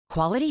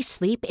Quality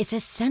sleep is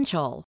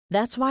essential.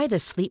 That's why the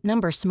Sleep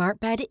Number Smart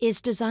Bed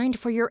is designed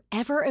for your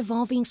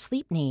ever-evolving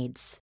sleep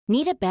needs.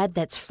 Need a bed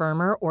that's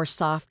firmer or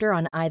softer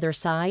on either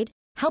side?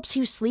 Helps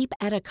you sleep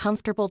at a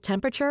comfortable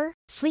temperature?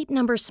 Sleep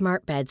Number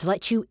Smart Beds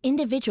let you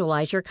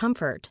individualize your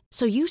comfort,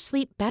 so you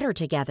sleep better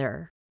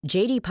together.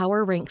 J.D.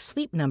 Power ranks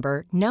Sleep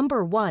Number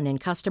number 1 in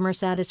customer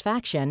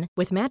satisfaction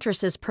with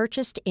mattresses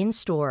purchased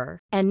in-store.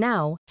 And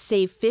now,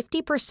 save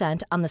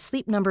 50% on the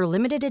Sleep Number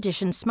Limited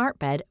Edition Smart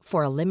Bed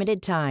for a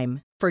limited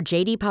time. For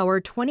J.D. Power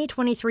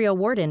 2023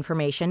 award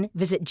information,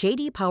 visit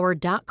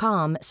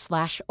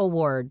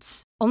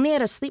jdpower.com/awards. Only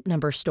at a Sleep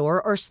Number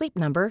store or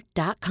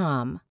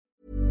sleepnumber.com.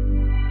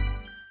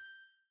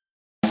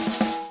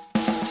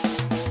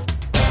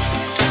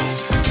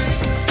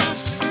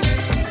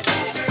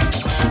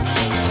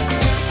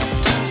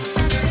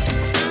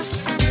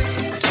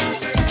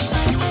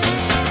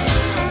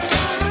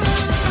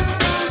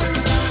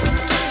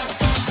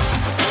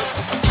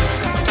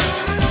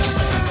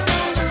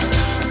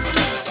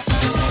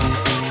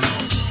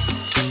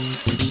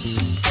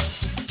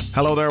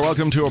 Hello there,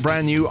 welcome to a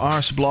brand new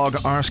Arseblog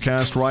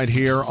Arsecast right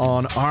here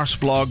on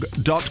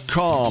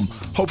arseblog.com.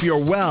 Hope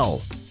you're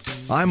well.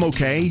 I'm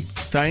okay,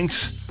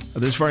 thanks.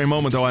 At this very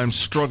moment, though, I'm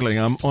struggling.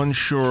 I'm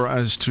unsure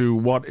as to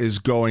what is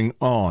going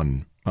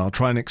on. I'll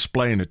try and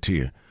explain it to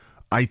you.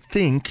 I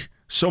think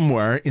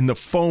somewhere in the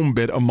foam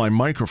bit of my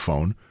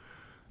microphone,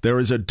 there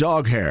is a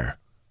dog hair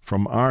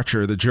from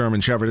Archer, the German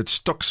Shepherd. It's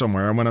stuck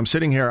somewhere, and when I'm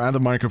sitting here at the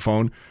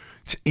microphone,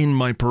 it's in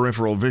my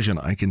peripheral vision.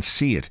 I can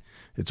see it.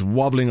 It's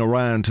wobbling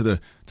around to the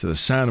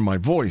sound of my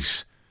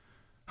voice.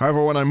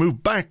 However, when I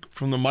move back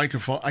from the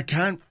microphone, I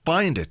can't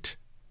find it.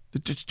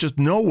 It's just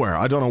nowhere.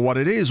 I don't know what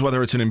it is,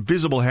 whether it's an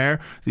invisible hair.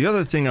 The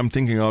other thing I'm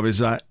thinking of is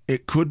that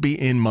it could be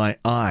in my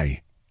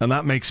eye. And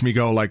that makes me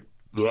go like,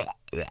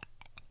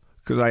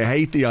 because I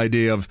hate the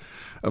idea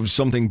of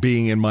something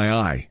being in my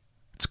eye.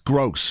 It's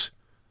gross.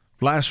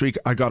 Last week,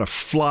 I got a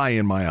fly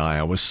in my eye.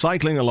 I was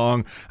cycling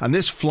along, and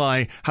this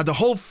fly had the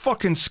whole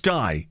fucking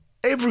sky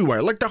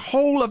everywhere, like the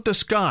whole of the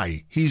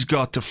sky he's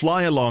got to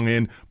fly along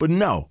in, but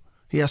no,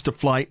 he has to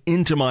fly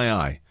into my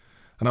eye.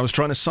 And I was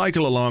trying to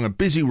cycle along a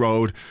busy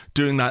road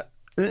doing that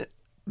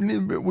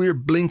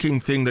weird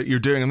blinking thing that you're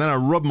doing, and then I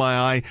rubbed my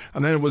eye,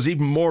 and then it was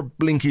even more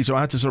blinky, so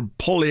I had to sort of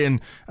pull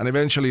in and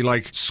eventually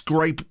like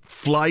scrape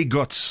fly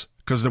guts,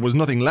 because there was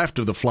nothing left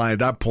of the fly at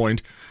that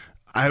point,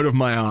 out of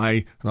my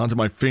eye and onto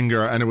my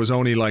finger, and it was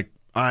only like,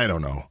 I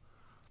don't know,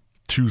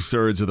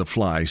 2/3 of the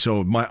fly.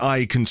 So my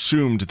eye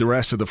consumed the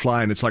rest of the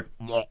fly, and it's like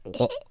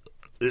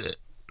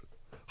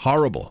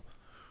horrible.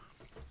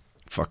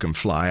 Fucking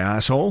fly,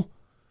 asshole.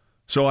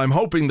 So I'm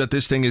hoping that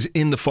this thing is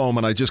in the foam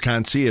and I just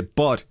can't see it.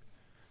 But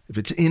if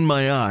it's in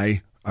my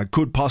eye, I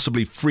could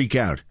possibly freak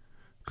out.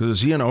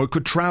 Because, you know, it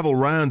could travel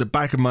round the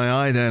back of my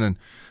eye then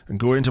and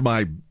go into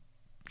my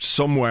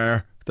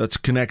somewhere that's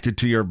connected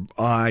to your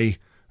eye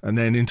and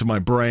then into my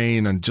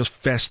brain and just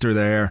fester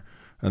there.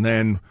 And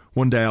then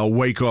one day I'll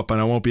wake up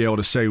and I won't be able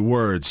to say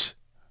words.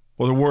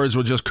 Or the words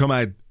will just come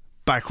out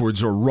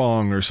backwards or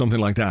wrong or something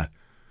like that.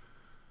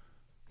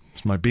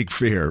 It's my big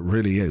fear, it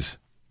really is.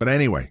 But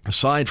anyway,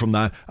 aside from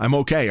that, I'm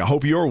okay. I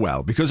hope you're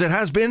well, because it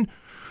has been,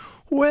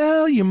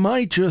 well, you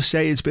might just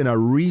say it's been a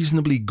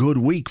reasonably good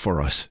week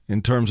for us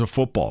in terms of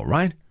football,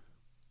 right?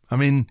 I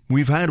mean,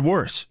 we've had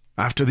worse.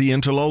 After the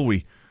interlull,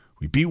 we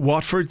beat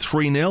Watford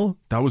 3-0.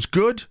 That was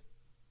good.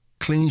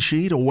 Clean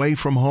sheet away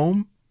from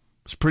home.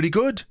 It's pretty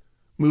good.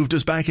 Moved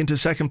us back into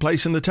second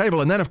place in the table.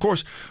 And then, of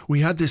course, we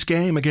had this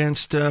game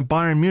against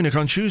Bayern Munich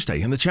on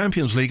Tuesday in the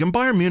Champions League. And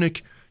Bayern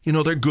Munich, you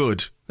know, they're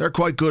good. They're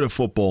quite good at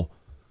football.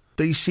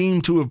 They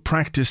seem to have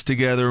practiced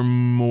together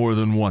more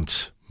than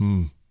once.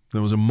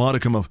 There was a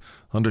modicum of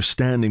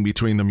understanding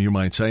between them, you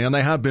might say. And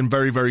they have been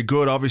very, very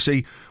good,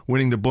 obviously,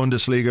 winning the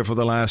Bundesliga for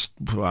the last,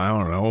 I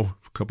don't know,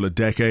 couple of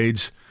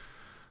decades,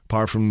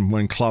 apart from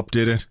when Klopp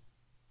did it.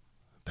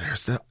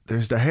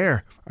 There's the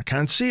hair. I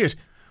can't see it.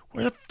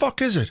 Where the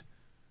fuck is it?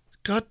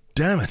 God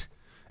damn it.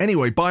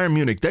 Anyway, Bayern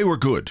Munich, they were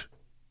good.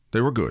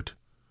 They were good.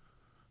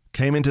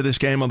 Came into this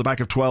game on the back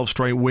of 12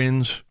 straight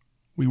wins.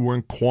 We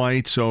weren't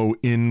quite so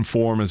in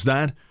form as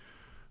that.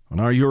 On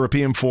our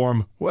European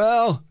form,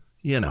 well,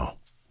 you know,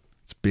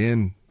 it's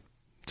been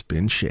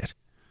shit.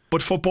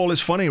 But football is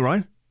funny,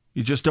 right?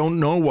 You just don't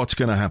know what's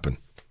going to happen.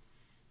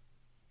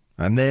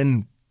 And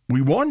then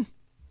we won.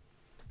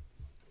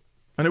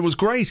 And it was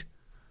great.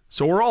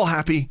 So we're all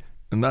happy.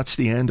 And that's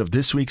the end of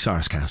this week's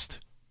Arsecast.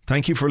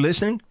 Thank you for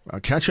listening.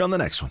 I'll catch you on the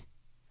next one.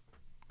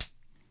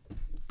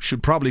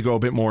 Should probably go a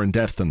bit more in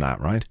depth than that,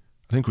 right?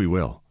 I think we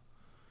will.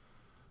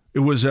 It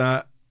was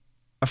a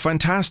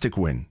fantastic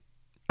win,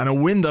 and a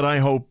win that I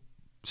hope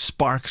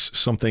sparks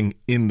something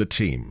in the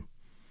team,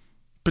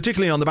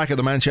 particularly on the back of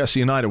the Manchester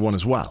United one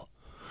as well,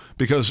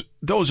 because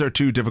those are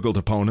two difficult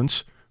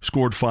opponents,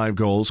 scored 5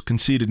 goals,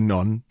 conceded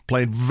none,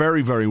 played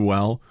very, very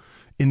well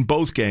in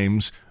both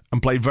games,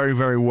 and played very,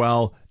 very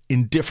well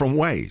in different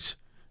ways.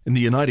 In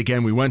the United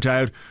game, we went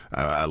out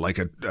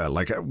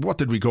what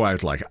did we go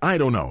out like? I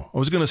don't know. I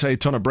was going to say a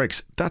ton of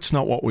bricks. That's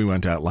not what we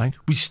went out like.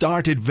 We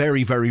started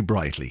very, very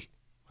brightly.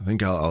 I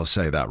think I'll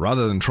say that.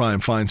 Rather than try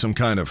and find some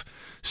kind of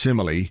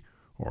simile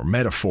or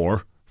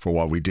metaphor for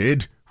what we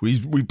did,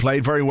 we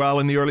played very well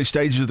in the early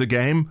stages of the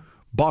game,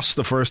 bossed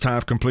the first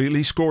half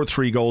completely, scored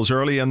 3 goals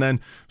early, and then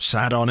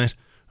sat on it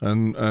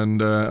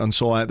and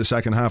saw out the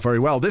second half very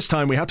well. This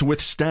time we had to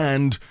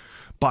withstand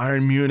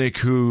Bayern Munich,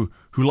 who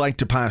like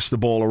to pass the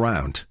ball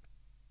around.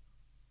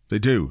 They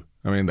do.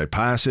 I mean, they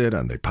pass it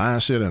and they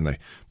pass it and they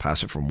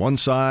pass it from one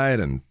side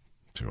and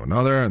to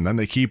another, and then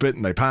they keep it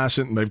and they pass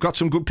it, and they've got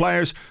some good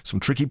players, some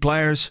tricky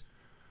players.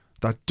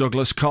 That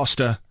Douglas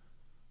Costa.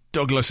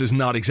 Douglas is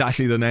not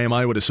exactly the name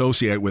I would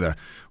associate with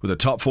a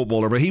top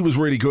footballer, but he was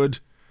really good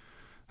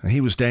and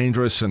he was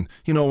dangerous. And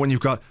you know, when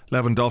you've got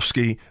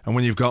Lewandowski and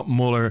when you've got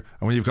Muller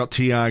and when you've got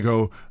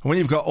Thiago and when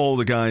you've got all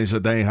the guys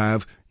that they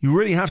have, you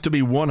really have to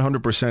be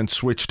 100%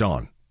 switched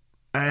on.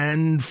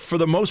 And for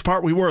the most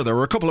part we were. There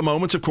were a couple of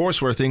moments, of course,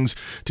 where things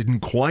didn't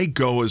quite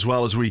go as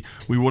well as we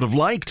would have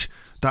liked.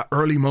 That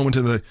early moment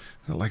in the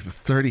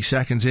 30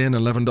 seconds in,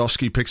 and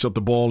Lewandowski picks up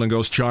the ball and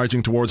goes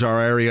charging towards our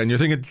area, and you're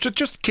thinking,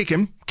 just kick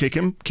him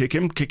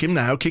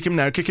now.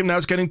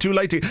 It's getting too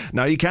late.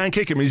 Now you can't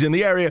kick him. He's in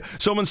the area.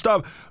 Someone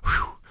stop.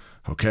 Whew.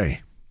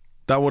 Okay.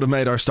 That would have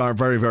made our start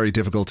very, very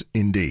difficult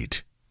indeed,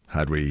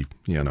 had we,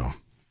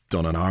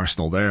 done an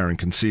Arsenal there and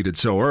conceded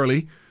so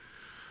early.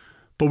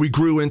 But we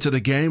grew into the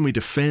game. We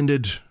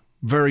defended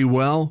very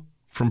well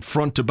from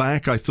front to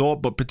back, I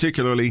thought, but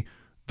particularly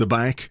the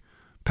back.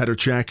 Petr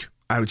Cech,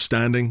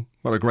 outstanding.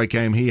 What a great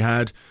game he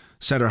had.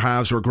 Centre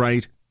halves were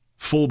great.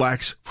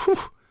 Fullbacks,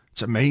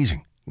 it's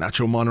amazing.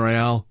 Nacho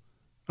Monreal,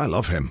 I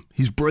love him.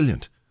 He's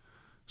brilliant.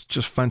 It's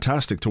just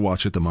fantastic to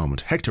watch at the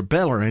moment. Hector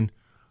Bellerin,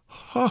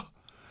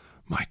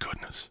 my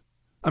goodness.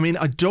 I mean,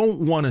 I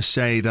don't want to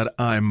say that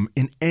I'm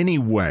in any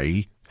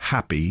way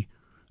happy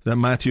that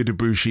Mathieu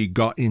Debuchy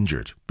got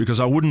injured, because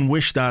I wouldn't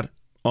wish that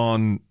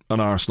on an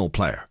Arsenal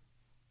player.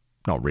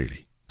 Not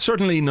really.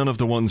 Certainly none of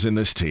the ones in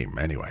this team,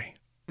 anyway.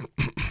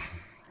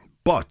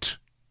 But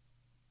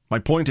my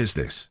point is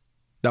this,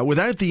 that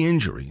without the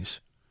injuries,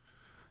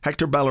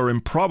 Hector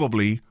Bellerin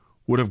probably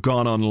would have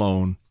gone on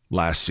loan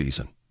last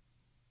season.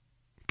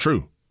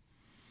 True.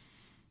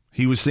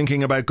 He was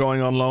thinking about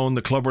going on loan.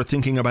 The club were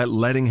thinking about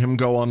letting him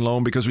go on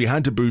loan because we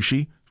had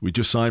Debuchy. We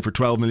just signed for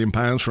 £12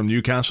 million from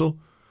Newcastle.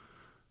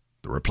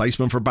 The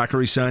replacement for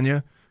Bakary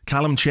Sagna.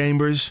 Callum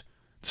Chambers,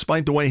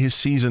 despite the way his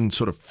season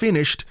sort of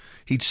finished,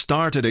 he'd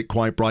started it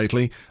quite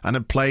brightly and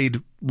had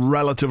played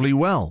relatively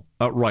well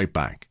at right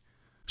back.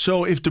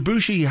 So if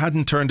Debuchy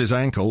hadn't turned his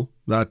ankle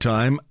that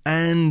time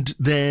and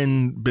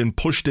then been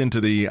pushed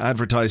into the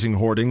advertising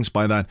hoardings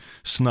by that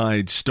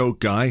snide Stoke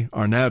guy,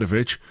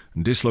 Arnautovic,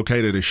 and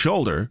dislocated his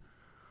shoulder,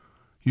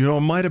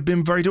 it might have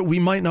been we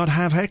might not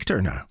have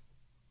Hector now.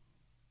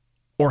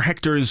 Or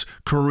Hector's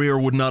career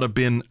would not have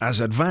been as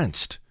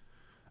advanced.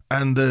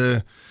 And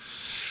the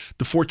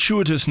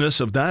fortuitousness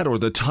of that, or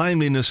the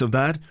timeliness of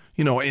that,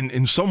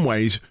 in some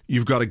ways,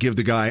 you've got to give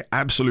the guy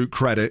absolute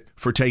credit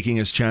for taking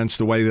his chance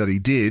the way that he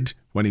did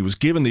when he was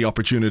given the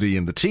opportunity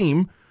in the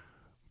team.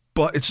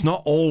 But it's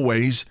not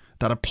always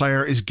that a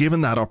player is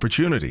given that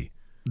opportunity.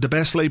 The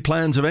best laid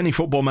plans of any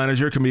football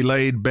manager can be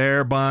laid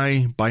bare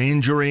by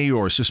injury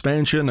or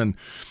suspension, and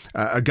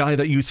a guy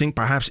that you think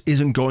perhaps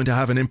isn't going to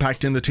have an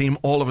impact in the team,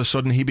 all of a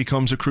sudden he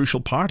becomes a crucial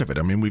part of it.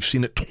 I mean, we've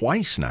seen it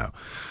twice now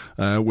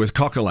with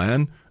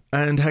Coquelin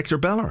and Hector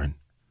Bellerin.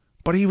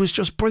 But he was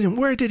just brilliant.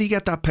 Where did he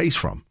get that pace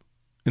from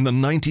in the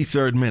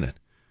 93rd minute?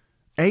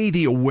 A,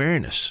 the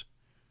awareness.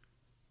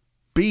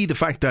 B, the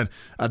fact that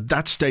at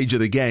that stage of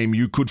the game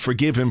you could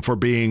forgive him for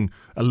being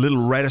a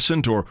little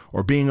reticent or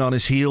being on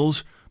his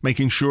heels,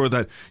 making sure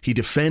that he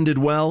defended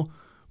well.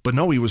 But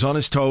no, he was on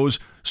his toes,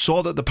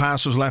 saw that the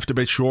pass was left a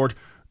bit short.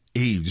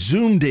 He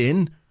zoomed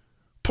in,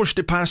 pushed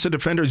it past the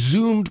defender,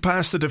 zoomed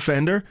past the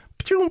defender.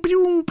 He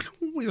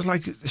was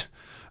like,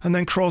 and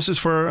then crosses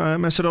for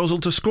Mesut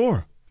Ozil to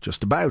score.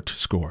 Just about to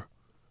score.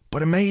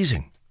 But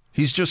amazing.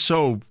 He's just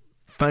so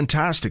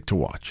fantastic to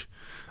watch.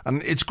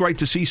 And it's great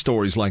to see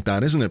stories like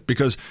that, isn't it?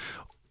 Because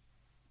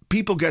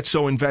people get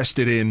so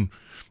invested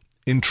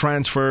in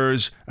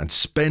transfers and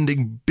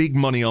spending big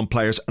money on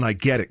players, and I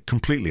get it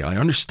completely. I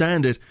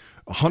understand it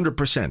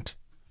 100%.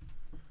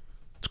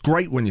 It's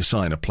great when you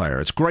sign a player.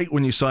 It's great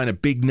when you sign a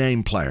big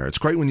name player. It's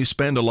great when you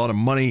spend a lot of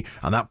money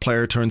and that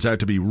player turns out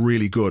to be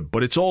really good.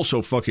 But it's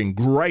also fucking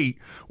great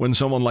when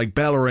someone like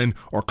Bellerin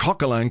or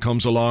Coquelin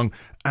comes along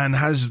and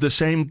has the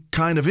same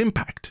kind of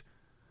impact.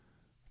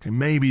 Okay,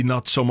 maybe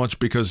not so much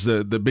because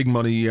the big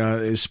money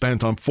is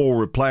spent on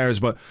forward players,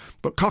 but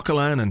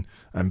Coquelin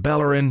and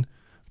Bellerin,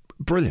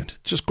 brilliant.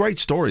 Just great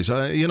stories.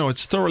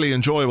 It's thoroughly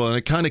enjoyable, and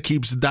it kind of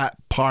keeps that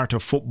part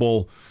of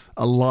football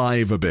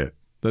alive a bit.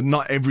 That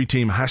not every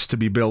team has to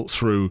be built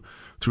through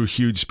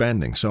huge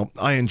spending. So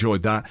I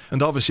enjoyed that.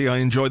 And obviously I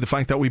enjoyed the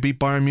fact that we beat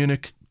Bayern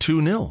Munich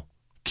 2-0.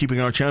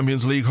 Keeping our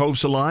Champions League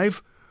hopes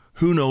alive.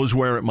 Who knows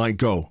where it might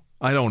go?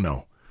 I don't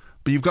know.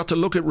 But you've got to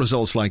look at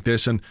results like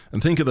this and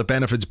think of the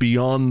benefits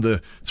beyond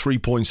the 3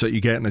 points that you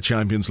get in a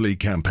Champions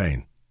League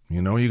campaign.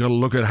 You've got to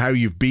look at how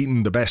you've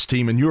beaten the best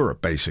team in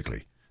Europe,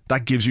 basically.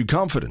 That gives you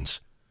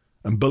confidence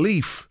and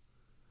belief.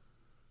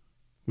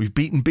 We've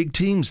beaten big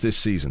teams this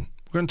season.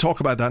 We're going to talk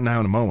about that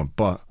now in a moment,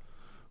 but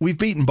we've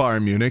beaten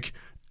Bayern Munich,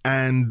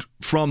 and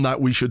from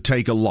that we should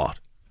take a lot.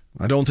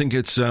 I don't think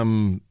it's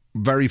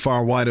very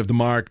far wide of the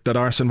mark that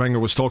Arsene Wenger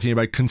was talking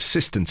about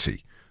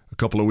consistency a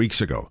couple of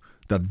weeks ago,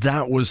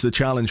 that was the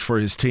challenge for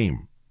his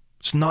team.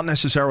 It's not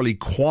necessarily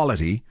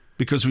quality,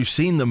 because we've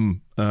seen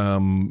them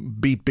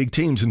beat big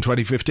teams in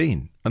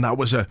 2015, and that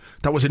was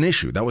an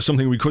issue. That was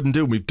something we couldn't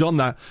do. We've done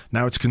that.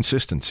 Now it's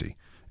consistency.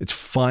 It's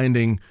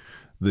finding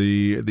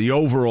the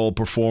overall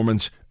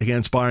performance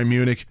against Bayern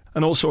Munich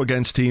and also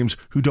against teams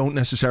who don't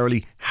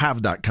necessarily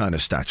have that kind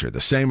of stature.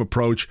 The same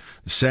approach,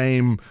 the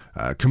same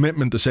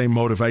commitment, the same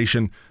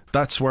motivation.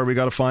 That's where we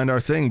got to find our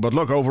thing. But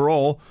look,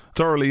 overall,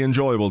 thoroughly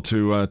enjoyable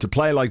to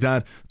play like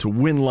that, to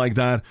win like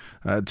that,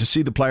 to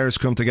see the players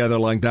come together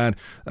like that.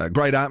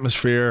 Great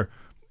atmosphere.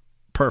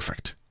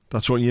 Perfect.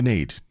 That's what you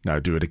need. Now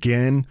do it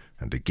again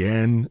and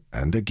again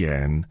and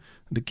again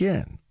and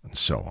again, and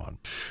so on.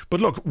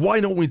 But look, why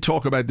don't we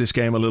talk about this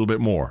game a little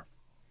bit more?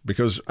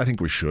 Because I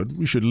think we should.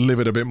 We should live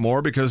it a bit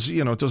more, because,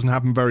 you know, it doesn't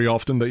happen very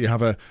often that you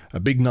have a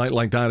big night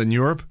like that in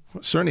Europe.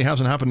 It certainly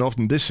hasn't happened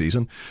often this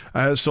season.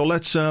 So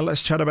let's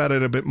chat about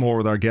it a bit more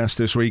with our guest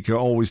this week.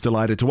 Always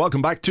delighted to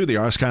welcome back to the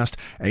Arsecast,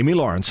 Amy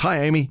Lawrence.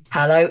 Hi, Amy.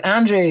 Hello,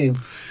 Andrew.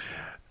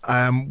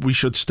 We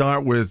should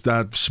start with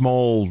that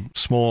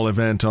small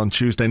event on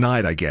Tuesday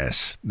night, I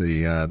guess.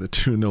 The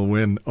 2-0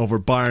 win over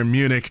Bayern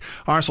Munich.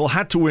 Arsenal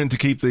had to win to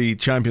keep the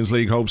Champions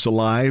League hopes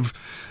alive.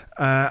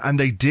 And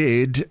they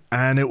did,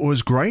 and it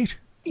was great.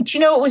 Do you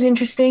know what was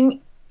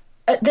interesting?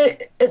 At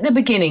the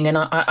beginning, and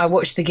I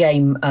watched the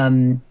game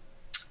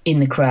in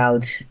the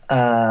crowd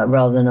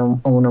rather than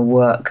on a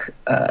work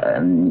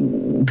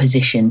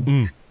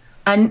position.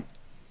 And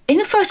in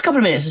the first couple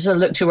of minutes, I sort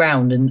of looked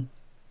around and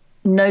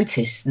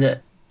noticed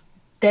that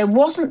there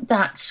wasn't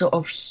that sort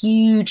of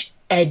huge,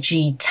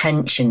 edgy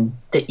tension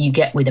that you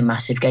get with a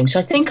massive game. So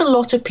I think a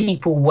lot of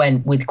people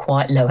went with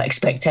quite low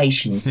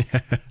expectations.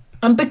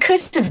 And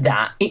because of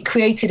that, it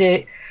created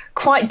a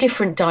quite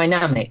different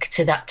dynamic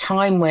to that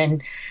time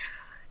when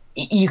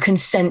you can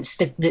sense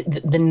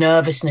the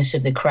nervousness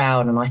of the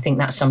crowd. And I think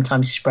that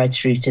sometimes spreads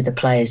through to the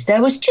players.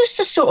 There was just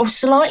a sort of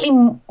slightly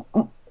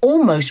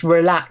almost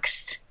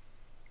relaxed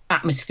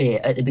atmosphere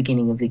at the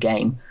beginning of the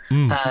game.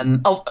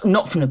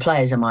 Not from the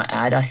players, I might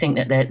add. I think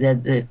that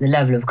the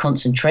level of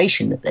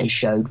concentration that they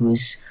showed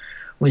was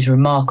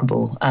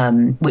remarkable,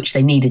 which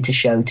they needed to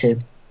show to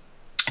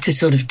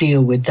sort of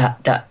deal with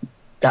that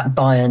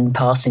Bayern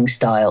passing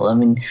style. I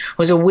mean, it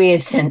was a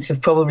weird sense of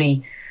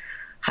probably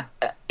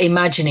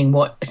imagining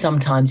what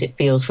sometimes it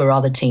feels for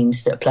other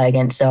teams that play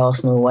against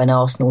Arsenal when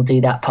Arsenal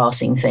do that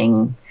passing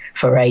thing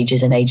for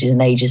ages and ages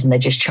and ages, and they're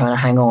just trying to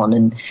hang on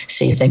and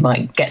see if they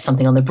might get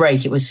something on the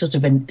break. It was sort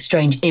of a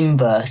strange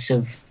inverse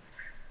of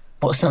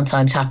what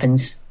sometimes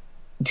happens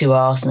to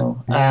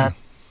Arsenal. Yeah.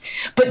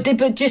 But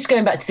just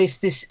going back to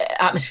this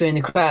atmosphere in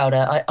the crowd,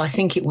 I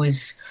think it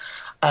was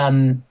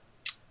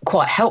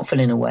quite helpful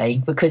in a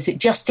way, because it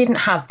just didn't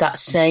have that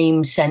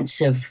same sense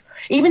of,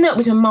 even though it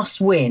was a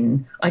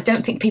must-win, I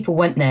don't think people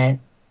went there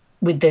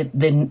with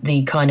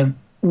the kind of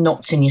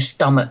knots in your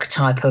stomach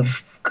type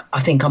of,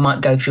 I think I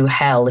might go through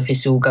hell if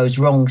this all goes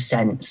wrong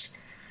sense.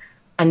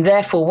 And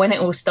therefore, when it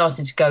all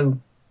started to go,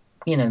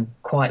 you know,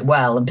 quite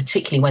well, and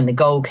particularly when the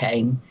goal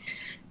came,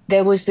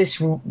 there was this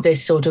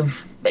sort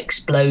of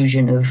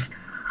explosion of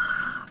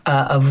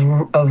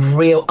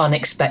real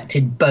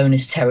unexpected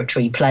bonus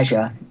territory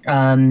pleasure,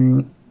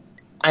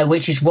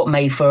 which is what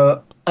made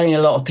for, I think a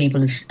lot of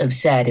people have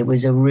said, it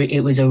was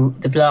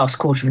the last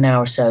quarter of an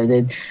hour or so,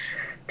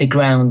 the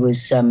ground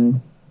was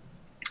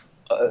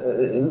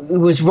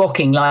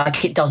rocking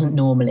like it doesn't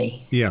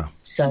normally. Yeah.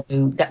 So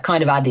that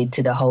kind of added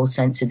to the whole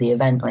sense of the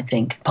event, I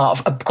think,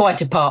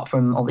 quite apart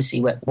from obviously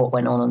what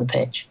went on the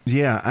pitch.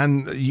 Yeah,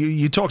 and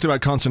you talked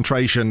about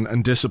concentration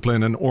and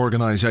discipline and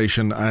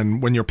organisation,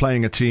 and when you're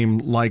playing a team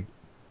like,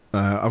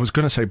 I was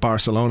going to say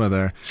Barcelona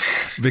there,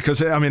 because,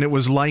 I mean, it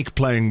was like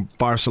playing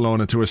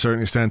Barcelona to a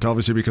certain extent,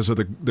 obviously because of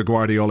the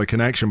Guardiola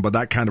connection, but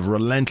that kind of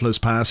relentless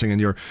passing,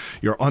 and you're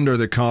under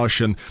the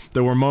caution.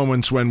 There were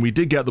moments when we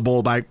did get the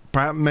ball back,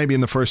 perhaps maybe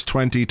in the first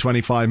 20,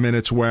 25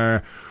 minutes,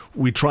 where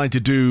we tried to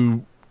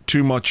do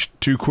too much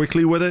too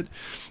quickly with it.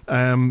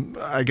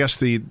 I guess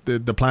the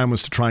plan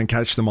was to try and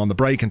catch them on the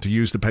break and to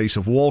use the pace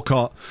of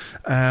Walcott.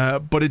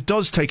 But it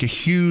does take a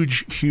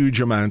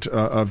huge amount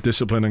of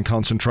discipline and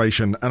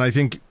concentration. And I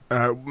think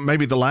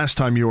maybe the last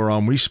time you were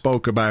on, we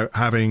spoke about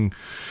having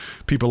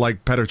people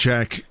like Petr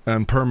Cech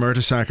and Per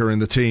Mertesacker in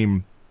the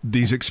team,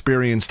 these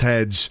experienced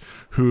heads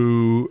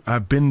who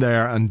have been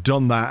there and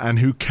done that, and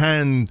who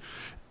can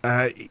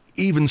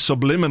even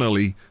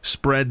subliminally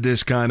spread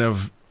this kind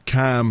of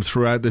calm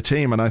throughout the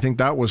team, and I think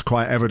that was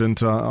quite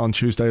evident on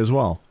Tuesday as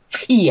well.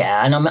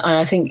 Yeah, and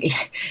I think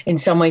in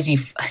some ways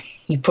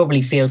you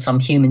probably feel some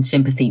human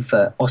sympathy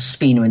for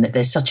Ospina, in that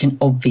there's such an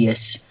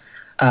obvious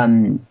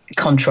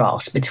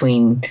contrast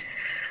between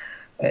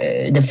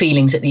the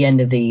feelings at the end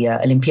of the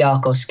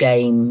Olympiacos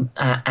game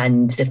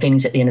and the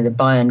feelings at the end of the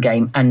Bayern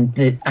game, and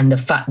the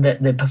fact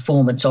that the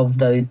performance of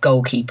the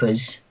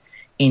goalkeepers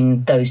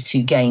in those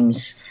two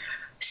games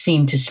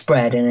seemed to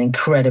spread an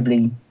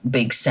incredibly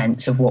big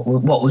sense of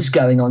what was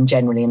going on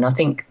generally. And I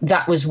think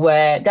that was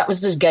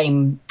the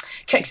game.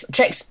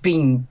 Czech's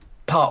been,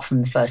 apart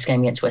from the first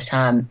game against West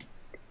Ham,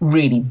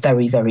 really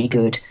very, very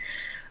good.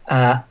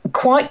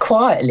 Quite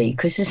quietly,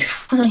 because there's,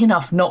 funnily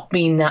enough, not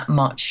been that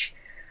much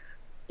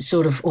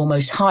sort of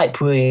almost hype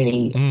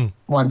really.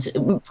 Once,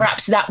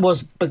 perhaps that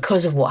was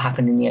because of what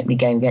happened in the opening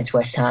game against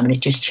West Ham, and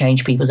it just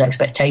changed people's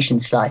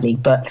expectations slightly.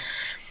 But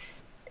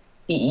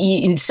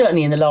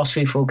certainly in the last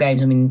 3 or 4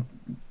 games, I mean,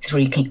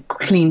 3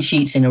 clean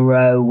sheets in a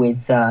row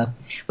with the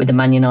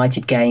Man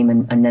United game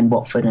and then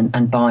Watford and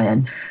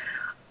Bayern.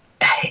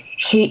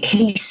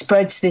 He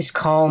spreads this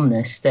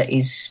calmness that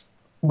is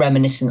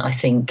reminiscent, I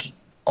think,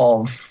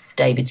 of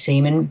David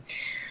Seaman,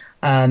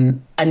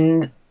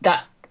 and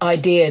that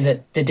idea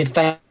that the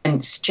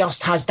defence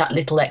just has that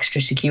little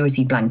extra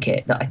security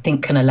blanket that I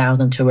think can allow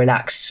them to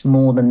relax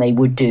more than they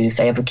would do if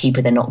they have a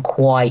keeper they're not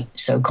quite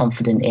so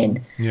confident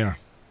in. Yeah.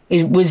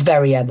 It was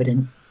very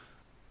evident.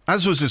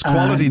 As was his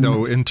quality,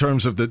 though, in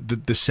terms of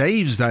the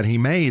saves that he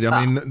made.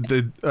 I mean,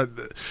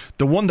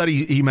 the one that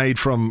he made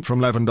from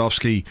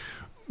Lewandowski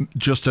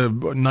just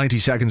 90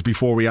 seconds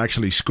before we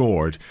actually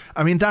scored.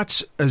 I mean,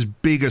 that's as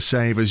big a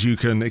save as you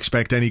can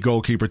expect any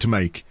goalkeeper to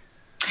make.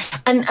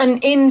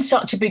 And in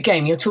such a big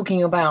game, you're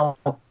talking about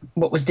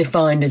what was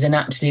defined as an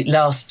absolute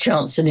last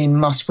chance saloon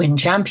must-win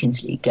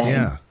Champions League game.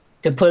 Yeah.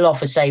 To pull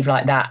off a save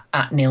like that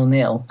at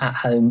 0-0 at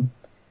home,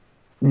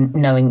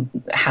 knowing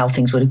how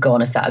things would have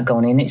gone if that had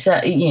gone in,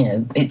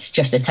 it's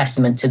just a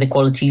testament to the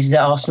qualities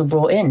that Arsenal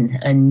brought in.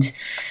 And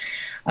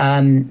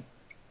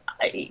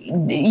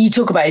you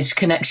talk about his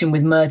connection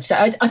with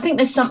Mertesacker. I think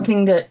there's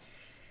something that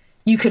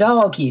you could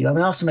argue. I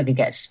mean, Arsene Wenger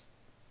gets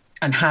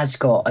and has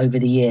got over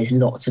the years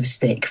lots of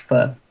stick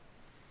for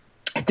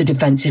the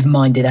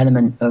defensive-minded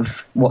element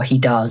of what he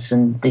does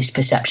and this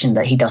perception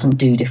that he doesn't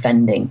do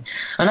defending.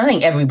 And I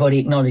think everybody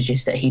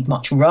acknowledges that he'd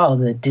much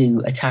rather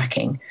do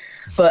attacking.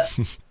 But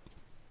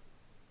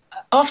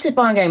after the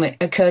Bayern game, it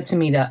occurred to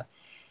me that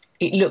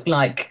it looked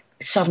like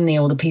suddenly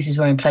all the pieces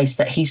were in place,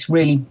 that he's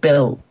really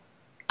built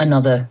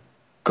another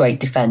great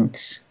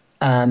defence.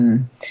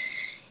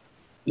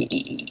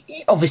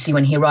 Obviously,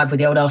 when he arrived with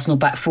the old Arsenal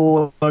back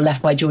four,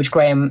 left by George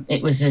Graham,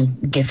 it was a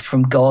gift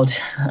from God,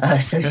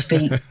 so to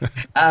speak,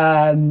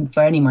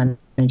 for any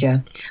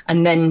manager.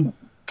 And then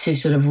to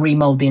sort of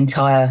remould the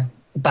entire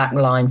back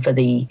line for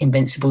the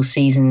invincible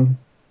season.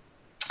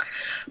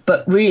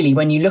 But really,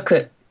 when you look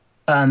at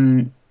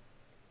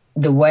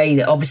the way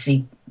that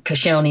obviously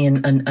Koscielny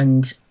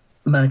and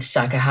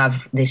Mertesacker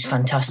have this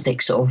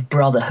fantastic sort of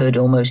brotherhood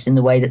almost in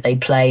the way that they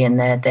play and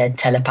their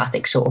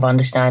telepathic sort of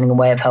understanding and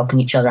way of helping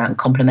each other out and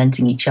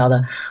complementing each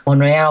other.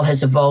 Monreal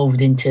has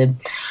evolved into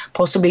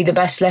possibly the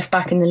best left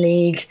back in the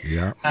league,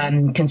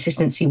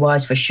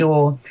 consistency-wise for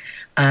sure.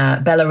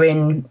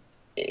 Bellerin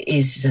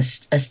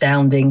is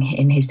astounding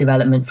in his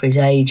development for his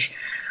age.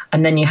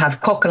 And then you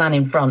have Coquelin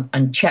in front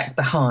and Cech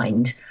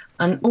behind.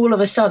 And all of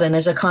a sudden,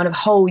 as a kind of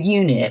whole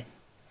unit,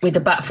 with the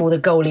back four, the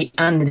goalie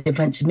and the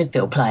defensive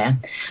midfield player.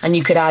 And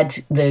you could add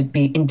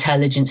the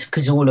intelligence of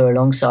Cazorla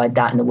alongside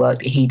that and the work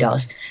that he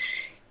does.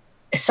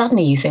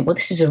 Suddenly you think, well,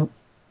 this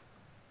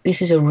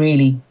is a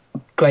really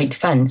great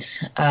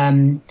defence.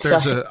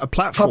 There's a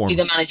platform. Probably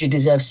the manager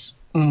deserves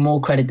more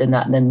credit than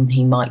that than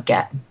he might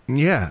get.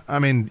 Yeah, I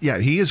mean,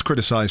 he is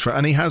criticised for,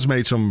 and he has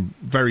made some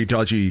very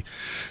dodgy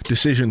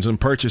decisions and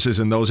purchases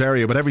in those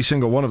areas. But every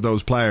single one of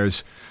those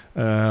players,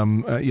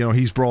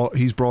 he's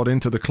brought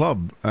into the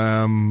club.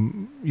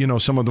 Some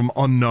of them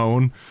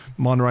unknown,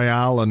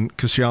 Monreal and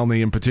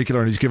Koscielny in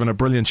particular, and he's given a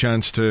brilliant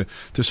chance to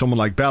someone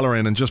like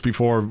Bellerin. And just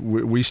before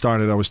we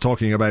started, I was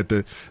talking about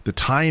the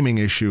timing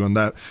issue, and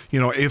that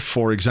if,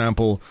 for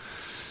example,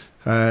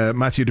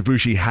 Mathieu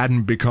Debuchy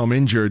hadn't become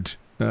injured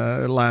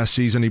last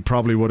season, he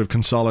probably would have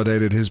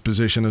consolidated his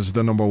position as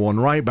the number one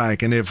right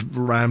back. And if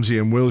Ramsey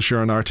and Wilshere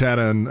and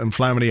Arteta and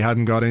Flamini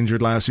hadn't got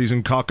injured last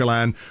season,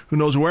 Coquelin, who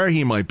knows where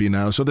he might be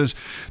now. So there's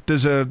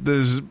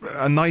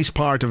a nice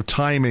part of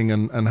timing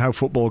and how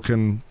football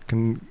can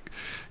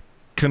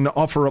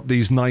offer up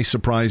these nice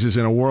surprises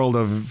in a world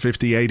of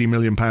 50-80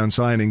 million pound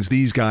signings.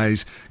 These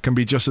guys can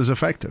be just as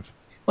effective.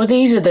 Well,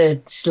 these are the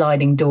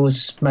sliding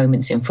doors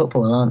moments in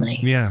football, aren't they?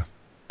 Yeah.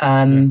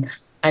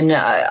 And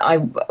I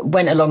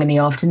went along in the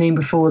afternoon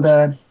before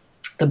the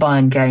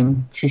Bayern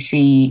game to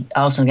see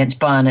Arsenal against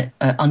Bayern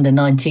at under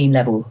 19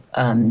 level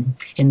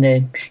in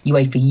the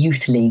UEFA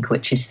Youth League,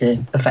 which is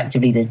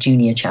effectively the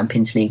junior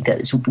Champions League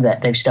that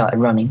they've started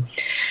running.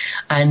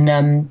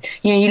 And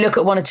you look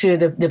at one or two of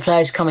the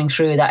players coming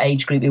through that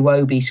age group.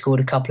 Iwobi scored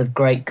a couple of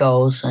great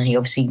goals, and he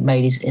obviously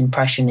made his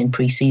impression in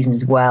pre-season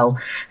as well.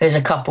 There's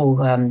a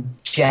couple,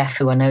 Jeff,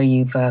 who I know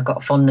you've got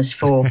a fondness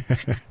for.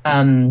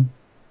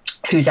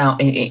 Who's out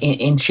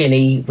in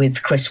Chile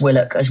with Chris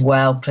Willock as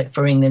well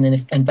for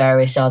England and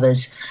various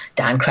others.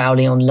 Dan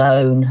Crowley on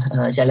loan,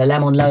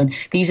 Zelalem on loan.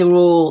 These are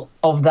all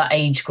of that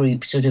age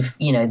group, sort of,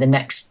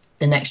 the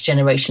next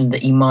generation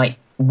that you might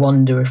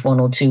wonder if one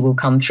or two will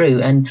come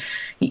through. And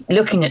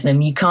looking at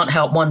them, you can't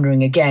help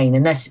wondering again,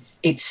 unless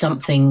it's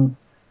something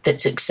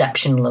that's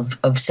exceptional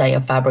of say, a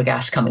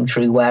Fabregas coming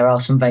through, where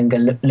Arsene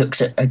Wenger looks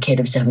at a kid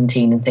of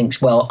 17 and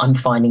thinks, well, I'm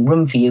finding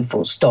room for you,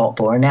 full stop,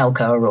 or an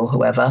Elka or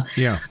whoever.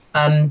 Yeah.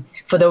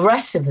 For the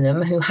rest of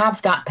them who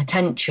have that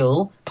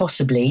potential,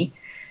 possibly,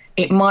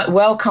 it might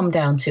well come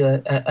down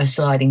to a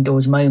sliding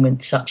doors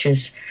moment, such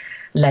as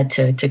led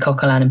to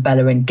Coquelin and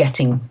Bellerin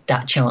getting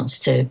that chance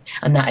to,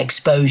 and that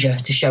exposure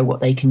to show what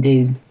they can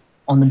do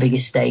on the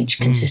biggest stage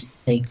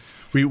consistently.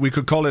 We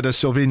could call it a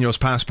Silvinho's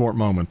passport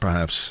moment,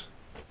 perhaps.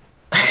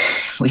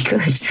 We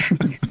could.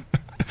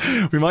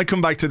 We might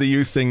come back to the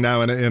youth thing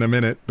now in a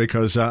minute,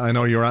 because I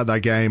know you're at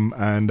that game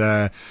and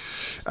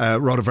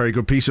wrote a very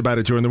good piece about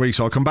it during the week,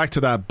 so I'll come back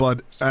to that.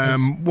 But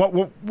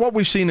what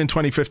we've seen in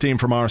 2015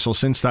 from Arsenal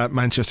since that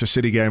Manchester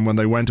City game, when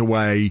they went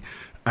away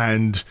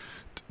and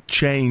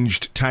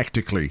changed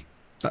tactically,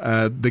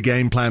 the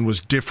game plan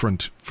was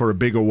different for a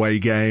big away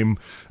game,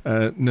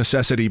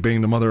 necessity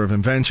being the mother of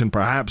invention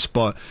perhaps,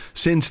 but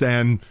since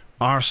then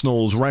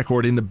Arsenal's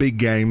record in the big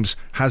games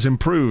has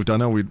improved. I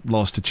know we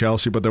lost to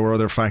Chelsea, but there were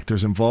other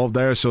factors involved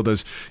there. So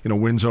there's,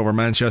 wins over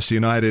Manchester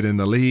United in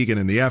the league and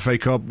in the FA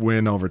Cup,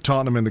 win over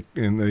Tottenham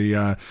in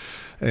the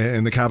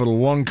Capital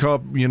One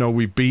Cup.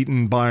 We've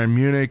beaten Bayern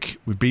Munich,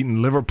 we've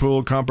beaten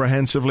Liverpool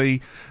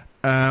comprehensively,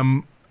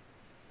 and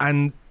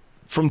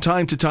from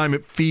time to time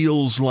it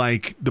feels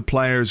like the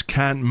players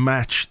can't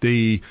match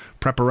the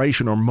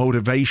preparation or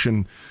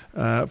motivation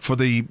for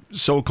the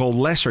so-called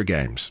lesser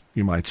games,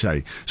 you might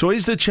say. So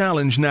is the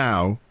challenge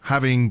now,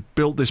 having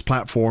built this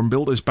platform,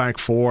 built this back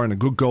four and a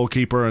good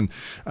goalkeeper, and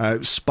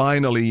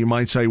spinally you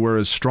might say we're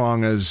as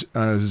strong as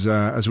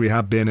we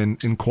have been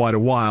in quite a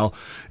while,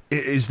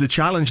 is the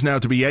challenge now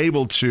to be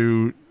able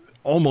to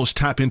almost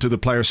tap into the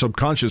player's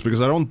subconscious?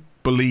 Because I don't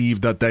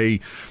believe that they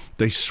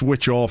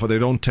switch off or they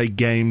don't take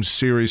games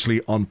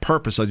seriously on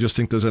purpose. I just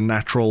think there's a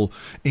natural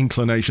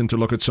inclination to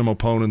look at some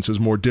opponents as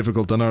more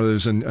difficult than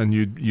others, and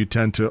you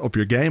tend to up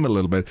your game a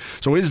little bit.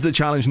 So is the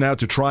challenge now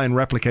to try and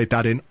replicate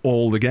that in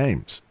all the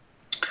games?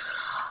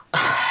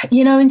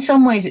 In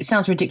some ways it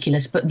sounds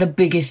ridiculous, but the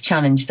biggest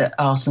challenge that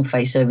Arsenal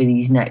face over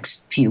these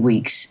next few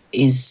weeks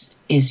is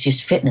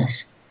just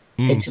fitness.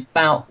 It's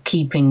about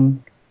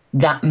keeping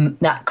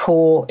that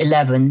core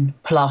 11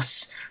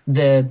 plus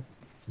the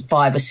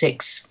 5 or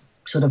 6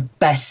 sort of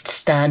best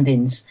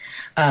stand-ins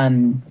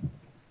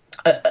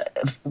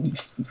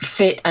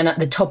fit and at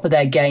the top of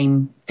their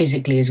game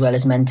physically as well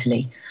as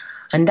mentally,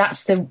 and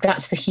that's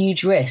the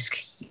huge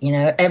risk.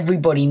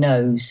 Everybody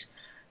knows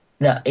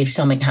that if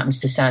something happens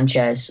to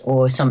Sanchez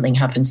or something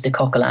happens to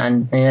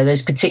Coquelin,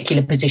 there's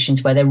particular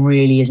positions where there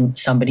really isn't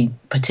somebody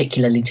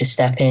particularly to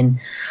step in.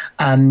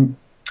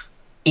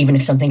 Even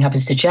if something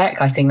happens to Cech,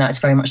 I think that's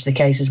very much the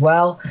case as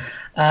well.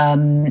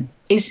 That's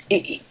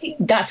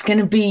going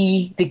to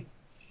be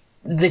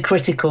the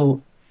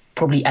critical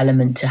probably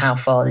element to how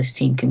far this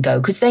team can go,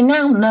 because they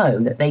now know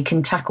that they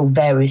can tackle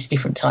various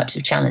different types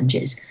of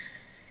challenges.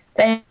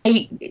 They're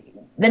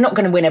not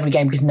going to win every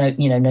game, because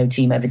no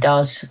team ever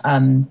does.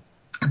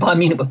 Bayern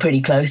Munich were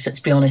pretty close, let's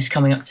be honest,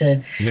 coming up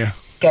to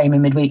game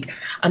in midweek.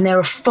 And they're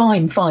a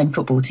fine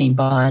football team,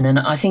 Bayern. And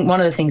I think one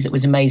of the things that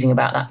was amazing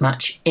about that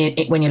match,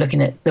 when you're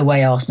looking at the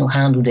way Arsenal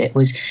handled it,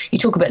 was you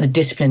talk about the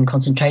discipline and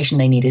concentration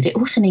they needed. It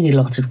also needed a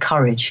lot of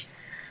courage.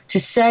 To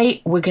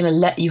say, we're going to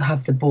let you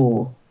have the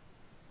ball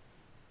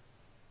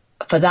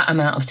for that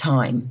amount of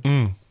time.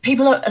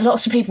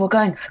 Lots of people were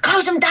going,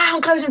 close them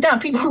down.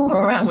 People all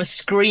around were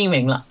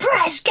screaming, like,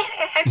 press,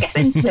 get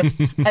into them.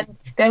 And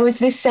there was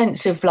this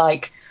sense of,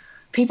 like,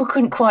 people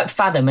couldn't quite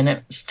fathom, and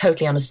it's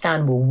totally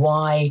understandable,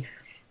 why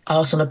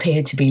Arsenal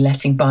appeared to be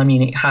letting Bayern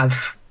Munich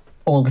have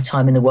all the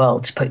time in the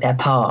world to put their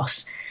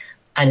pass.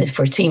 And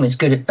for a team as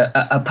good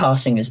at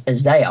passing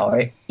as they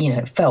are,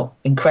 it felt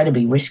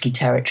incredibly risky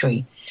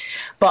territory.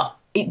 But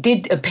it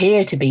did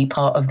appear to be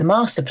part of the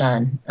master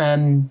plan.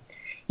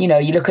 You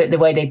look at the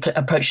way they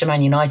approached the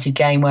Man United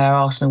game, where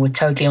Arsenal were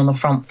totally on the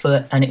front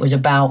foot, and it was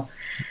about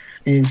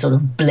the sort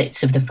of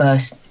blitz of the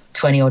first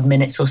 20-odd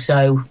minutes or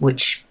so,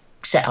 which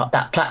set up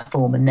that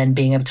platform, and then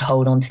being able to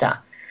hold on to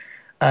that.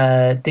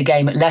 The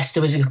game at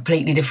Leicester was a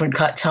completely different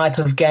type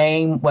of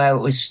game, where it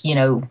was,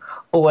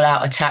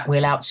 all-out attack,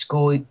 we'll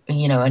outscore,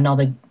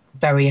 another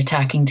very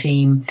attacking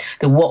team.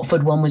 The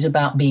Watford one was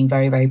about being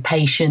very, very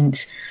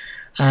patient,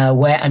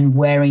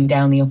 wearing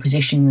down the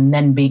opposition, and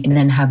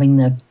then having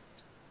the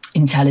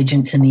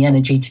intelligence and the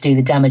energy to do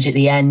the damage at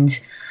the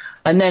end.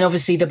 And then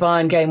obviously the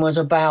Bayern game was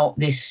about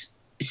this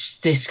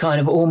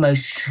kind of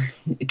almost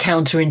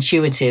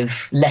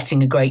counterintuitive,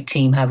 letting a great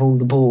team have all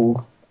the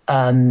ball.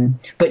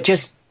 But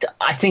just,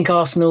 I think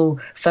Arsenal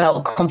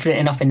felt confident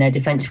enough in their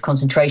defensive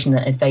concentration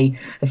that if they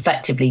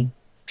effectively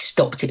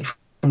stopped it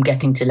from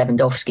getting to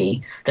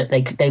Lewandowski, that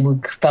they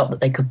felt that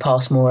they could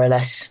pass more or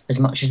less as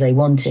much as they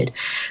wanted.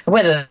 And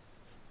whether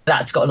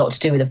that's got a lot to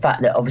do with the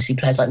fact that obviously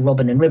players like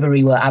Robben and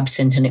Ribéry were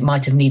absent, and it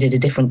might have needed a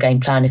different game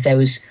plan if there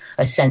was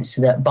a sense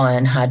that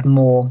Bayern had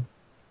more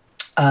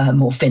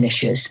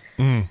finishers.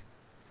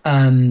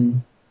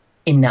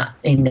 in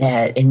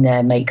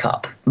their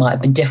makeup might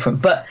have been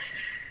different, but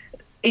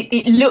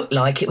it looked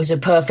like it was a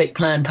perfect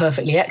plan,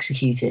 perfectly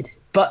executed.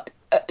 But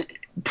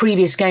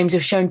previous games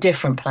have shown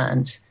different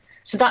plans,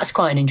 so that's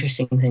quite an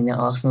interesting thing that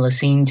Arsenal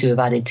seem to have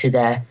added to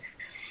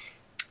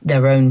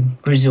their own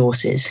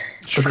resources.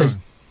 Sure.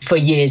 Because for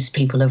years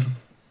people have,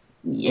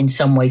 in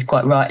some ways,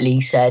 quite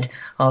rightly said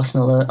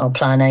Arsenal are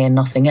plan A and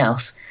nothing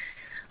else.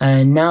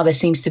 And now there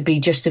seems to be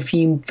just a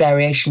few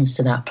variations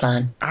to that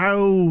plan.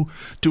 How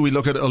do we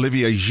look at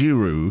Olivier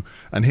Giroud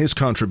and his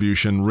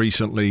contribution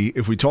recently?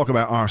 If we talk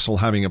about Arsenal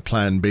having a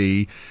plan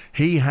B,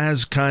 he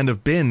has kind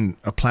of been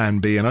a plan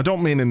B. And I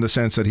don't mean in the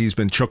sense that he's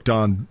been chucked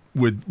on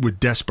with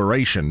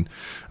desperation,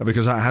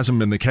 because that hasn't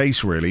been the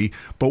case really.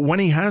 But when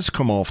he has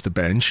come off the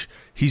bench,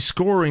 he's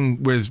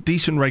scoring with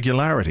decent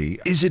regularity.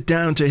 Is it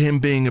down to him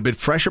being a bit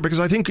fresher? Because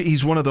I think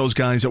he's one of those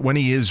guys that when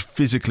he is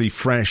physically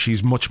fresh,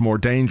 he's much more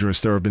dangerous.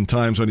 There have been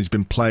times when he's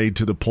been played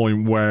to the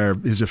point where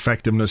his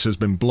effectiveness has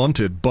been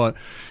blunted. But,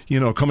 you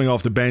know, coming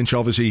off the bench,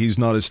 obviously he's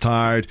not as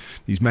tired.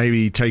 He's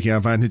maybe taking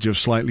advantage of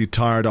slightly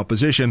tired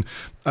opposition.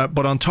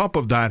 But on top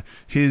of that,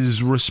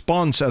 his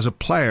response as a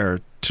player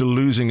to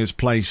losing his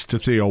place to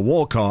Theo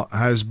Walcott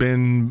has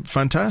been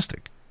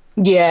fantastic.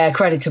 Yeah,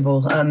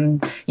 creditable. I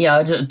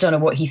don't know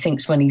what he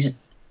thinks when he's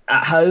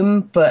at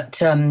home,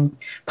 but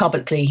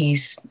publicly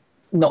he's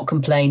not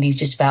complained. He's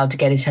just vowed to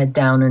get his head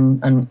down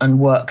and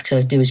work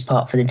to do his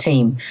part for the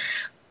team.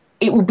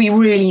 It would be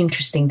really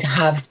interesting to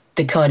have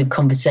the kind of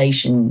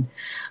conversation.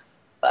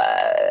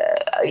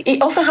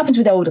 It often happens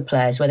with older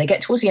players where they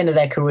get towards the end of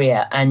their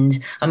career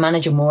and a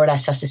manager more or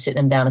less has to sit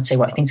them down and say,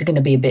 right, things are going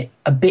to be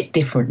a bit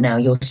different now.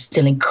 You're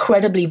still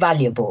incredibly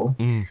valuable,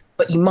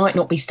 but you might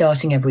not be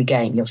starting every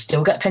game. You'll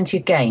still get plenty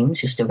of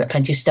games, you'll still get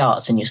plenty of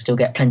starts, and you'll still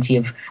get plenty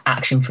of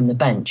action from the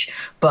bench.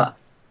 But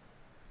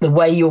the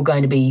way you're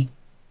going to be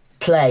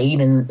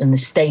played and the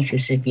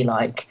status, if you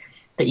like,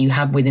 that you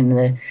have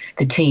within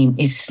the team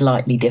is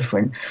slightly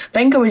different.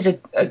 Wenger is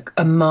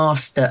a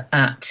master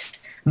at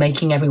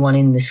making everyone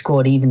in the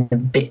squad, even the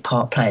bit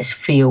part players,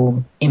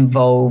 feel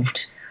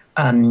involved,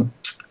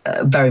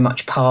 very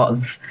much part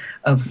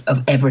of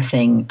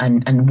everything,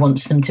 and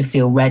wants them to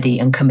feel ready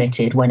and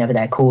committed whenever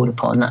they're called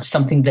upon. That's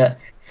something that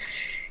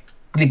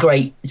the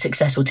great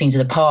successful teams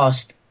of the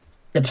past,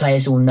 the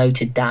players all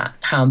noted that,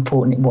 how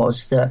important it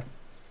was that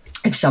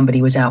if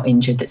somebody was out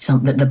injured,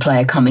 that the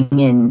player coming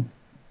in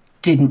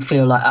didn't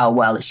feel like, oh,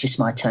 well, it's just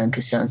my turn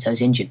because so-and-so's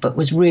injured, but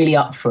was really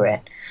up for it.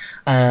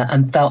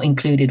 And felt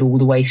included all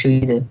the way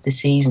through the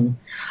season.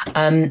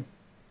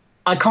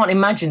 I can't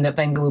imagine that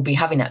Wenger will be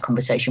having that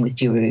conversation with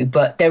Giroud,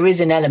 but there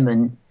is an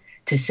element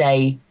to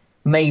say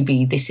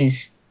maybe this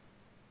is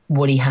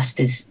what he has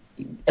to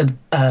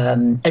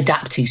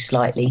adapt to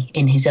slightly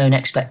in his own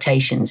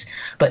expectations.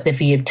 But if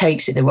he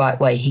takes it the right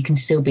way, he can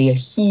still be a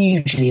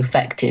hugely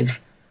effective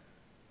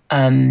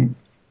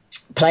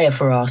player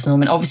for Arsenal. I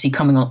mean, obviously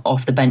coming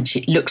off the bench,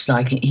 it looks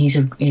like he's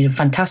a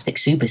fantastic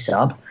super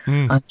sub.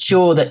 I'm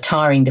sure that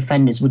tiring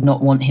defenders would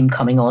not want him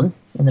coming on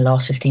in the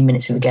last 15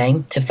 minutes of a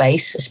game to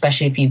face,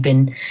 especially if you've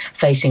been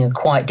facing a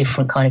quite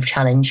different kind of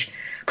challenge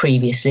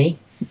previously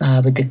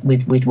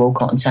with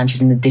Walcott and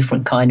Sanchez, and the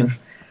different kind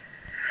of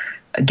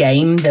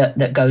game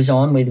that goes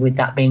on with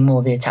that being more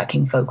of the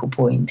attacking focal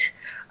point.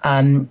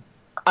 But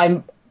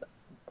I'd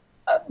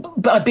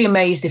be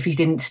amazed if he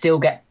didn't still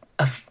get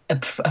a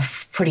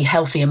pretty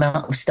healthy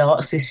amount of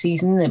starts this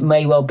season. It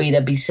may well be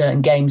there'll be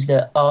certain games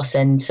that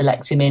Arsene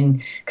selects him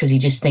in because he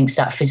just thinks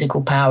that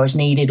physical power is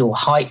needed, or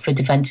height for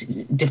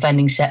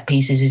defending set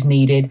pieces is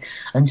needed,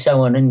 and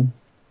so on. And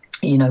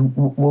you know,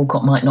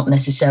 Walcott might not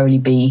necessarily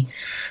be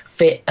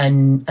fit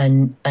and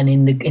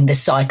in the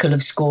cycle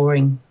of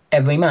scoring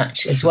every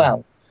match as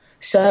well.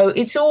 So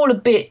it's all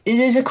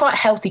there's a quite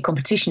healthy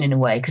competition in a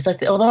way, because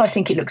although I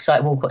think it looks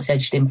like Walcott's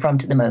edged in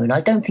front at the moment,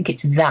 I don't think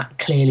it's that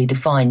clearly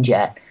defined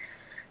yet.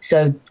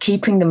 So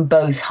keeping them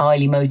both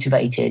highly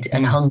motivated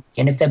and hungry,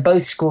 and if they're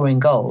both scoring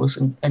goals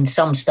and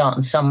some start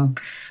and some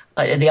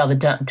the other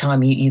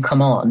time you come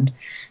on,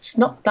 it's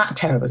not that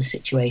terrible a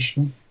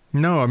situation.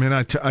 No, I mean,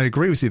 I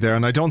agree with you there,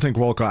 and I don't think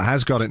Walcott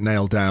has got it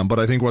nailed down, but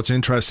I think what's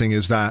interesting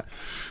is that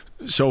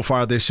so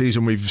far this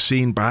season we've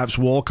seen perhaps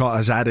Walcott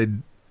has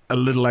added a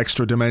little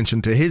extra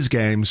dimension to his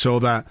game, so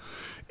that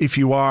if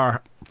you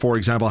are, for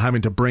example,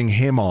 having to bring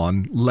him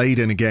on late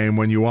in a game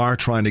when you are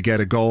trying to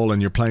get a goal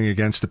and you're playing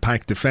against a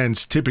packed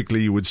defence,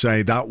 typically you would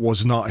say that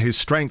was not his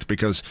strength,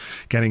 because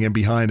getting in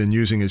behind and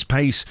using his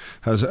pace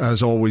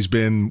has always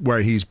been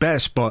where he's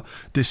best. But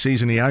this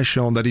season he has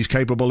shown that he's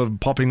capable of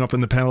popping up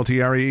in the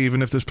penalty area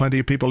even if there's plenty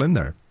of people in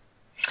there.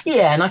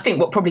 Yeah, and I think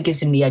what probably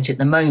gives him the edge at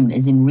the moment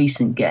is in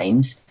recent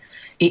games,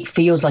 it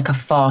feels like a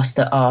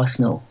faster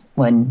Arsenal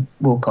when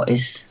Walcott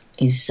is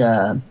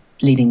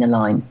leading the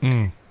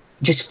line.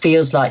 Just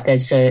feels like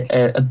there's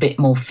a bit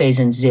more fizz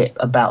and zip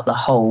about the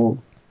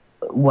whole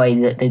way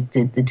that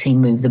the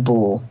team move the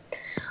ball.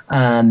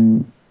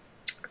 You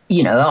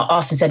know,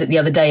 Arsene said it the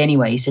other day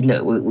anyway. He said,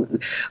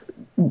 look,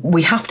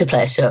 we have to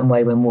play a certain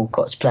way when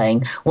Walcott's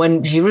playing.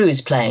 When Giroud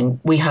is playing,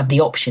 we have the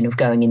option of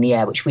going in the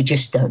air, which we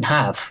just don't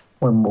have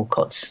when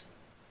Walcott's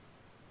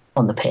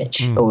on the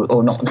pitch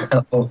or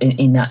not or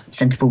in that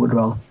centre forward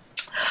role.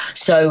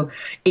 So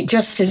it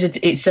just is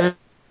it's a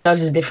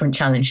different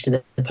challenge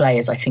to the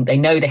players. I think they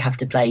know they have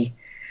to play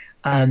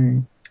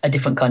a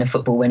different kind of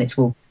football when it's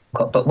World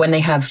Cup. But when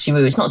they have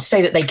Giroud, it's not to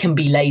say that they can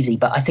be lazy,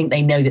 but I think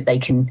they know that they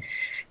can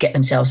get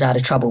themselves out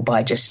of trouble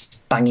by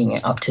just banging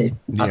it up to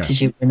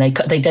Giroud, and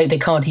they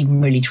can't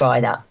even really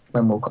try that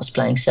when Walcott's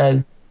playing.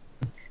 So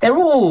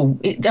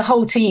the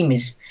whole team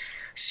is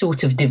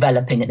sort of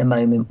developing at the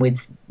moment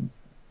with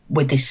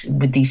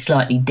these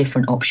slightly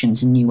different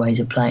options and new ways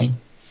of playing.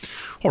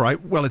 All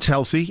right, well, it's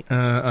healthy,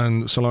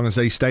 and so long as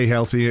they stay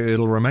healthy,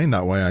 it'll remain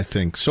that way, I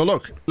think. So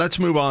look, let's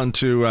move on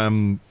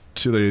to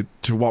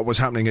what was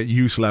happening at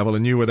youth level,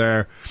 and you were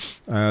there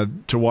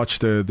to watch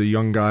the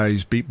young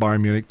guys beat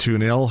Bayern Munich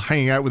 2-0,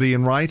 hanging out with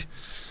Ian Wright.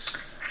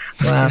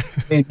 Wow,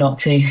 rude not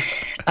to.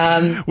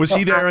 Was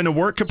he there in a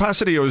work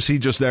capacity, or was he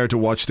just there to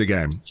watch the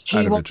game?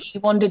 He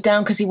wandered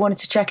down because he wanted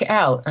to check it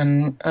out,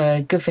 and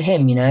good for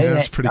him, you know. Yeah,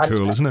 that's pretty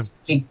cool, isn't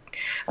it?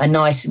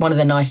 One of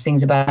the nice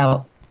things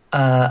about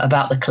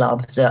the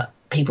club, that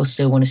people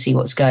still want to see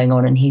what's going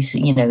on, and he's,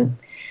 you know,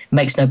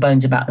 makes no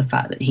bones about the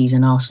fact that he's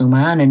an Arsenal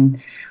man, and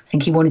I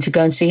think he wanted to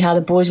go and see how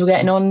the boys were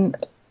getting on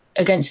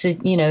against a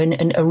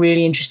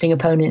really interesting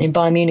opponent in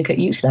Bayern Munich at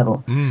youth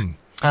level.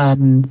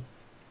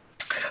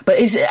 But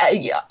is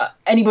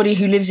anybody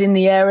who lives in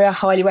the area,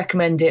 highly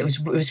recommend it. It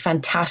was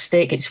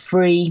fantastic. It's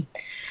free.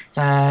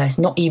 It's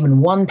not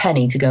even 1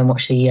 penny to go and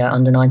watch the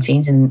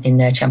under-19s in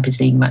their Champions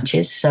League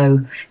matches.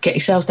 So get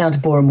yourselves down to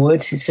Boreham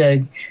Wood.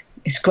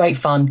 It's great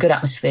fun, good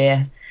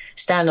atmosphere.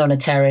 Stand on a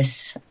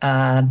terrace,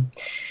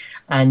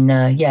 and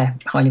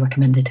highly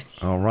recommended.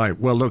 All right.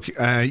 Well, look,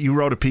 you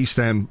wrote a piece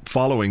then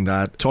following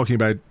that, talking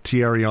about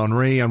Thierry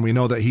Henry, and we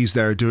know that he's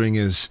there doing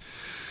his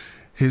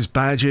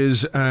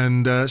badges,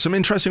 and some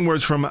interesting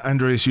words from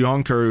Andreas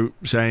Jonker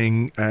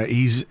saying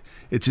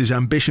it's his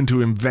ambition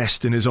to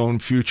invest in his own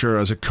future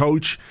as a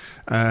coach.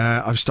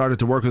 I've started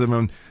to work with him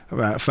and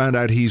found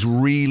out he's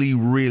really,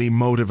 really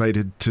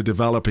motivated to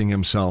developing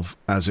himself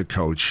as a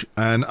coach.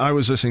 And I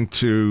was listening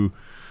to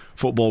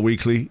Football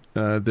Weekly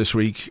this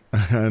week,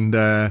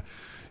 and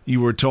you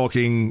were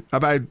talking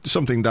about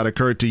something that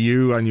occurred to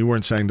you, and you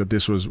weren't saying that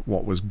this was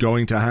what was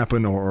going to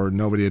happen, or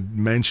nobody had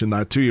mentioned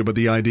that to you, but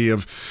the idea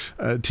of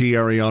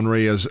Thierry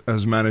Henry as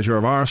manager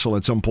of Arsenal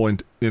at some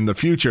point in the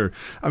future.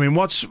 I mean,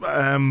 what's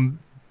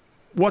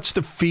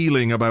the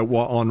feeling about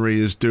what Henry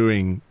is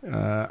doing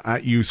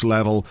at youth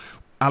level?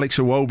 Alex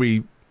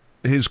Iwobi,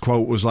 his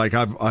quote was like,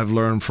 I've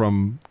learned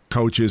from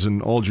coaches,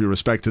 and all due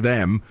respect to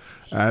them,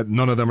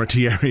 none of them are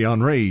Thierry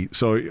Henry,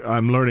 so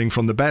I'm learning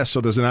from the best. So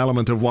there's an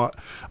element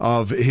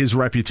of his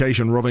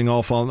reputation rubbing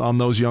off on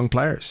those young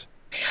players.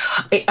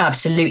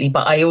 Absolutely,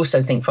 but I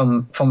also think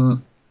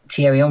from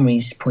Thierry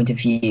Henry's point of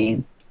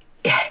view,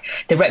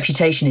 the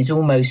reputation is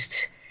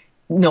almost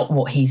not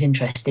what he's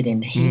interested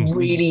in. He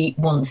really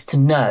wants to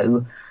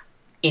know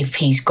if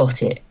he's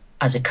got it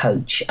as a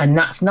coach, and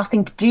that's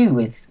nothing to do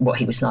with what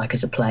he was like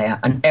as a player,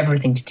 and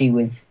everything to do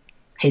with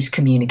his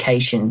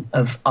communication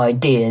of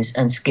ideas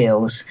and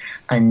skills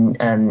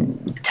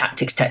and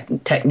tactics,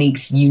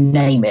 techniques, you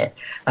name it,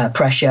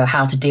 pressure,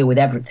 how to deal with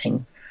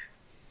everything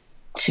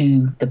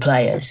to the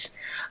players.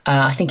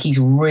 I think he's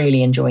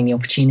really enjoying the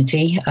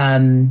opportunity.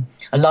 I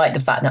like the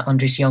fact that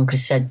Andries Jonker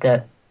said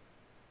that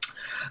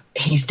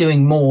he's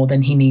doing more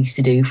than he needs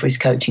to do for his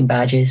coaching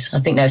badges. I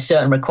think there are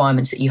certain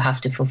requirements that you have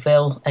to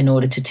fulfill in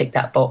order to tick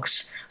that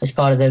box as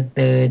part of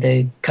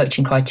the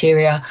coaching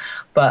criteria.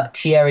 But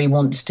Thierry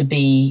wants to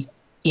be,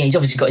 he's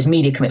obviously got his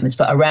media commitments,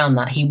 but around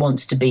that, he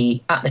wants to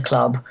be at the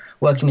club,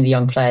 working with the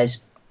young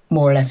players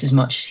more or less as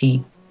much as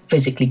he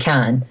physically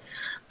can.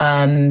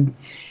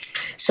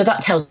 So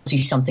that tells you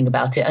something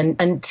about it.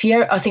 And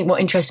Thierry, I think what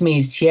interests me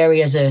is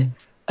Thierry as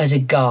a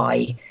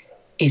guy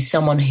is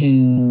someone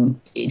who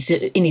it's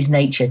in his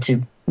nature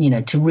to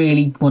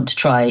really want to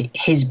try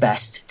his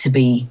best to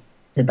be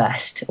the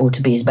best, or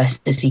to be as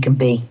best as he can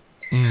be.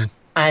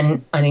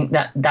 And I think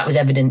that was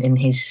evident in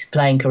his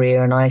playing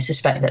career, and I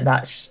suspect that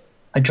that's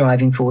a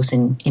driving force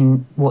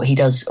in what he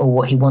does, or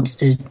what he wants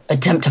to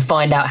attempt to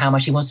find out how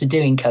much he wants to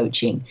do in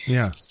coaching.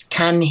 Yeah.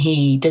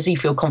 Does he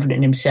feel confident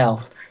in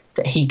himself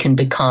that he can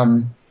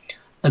become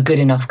a good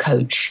enough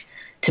coach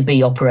to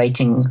be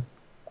operating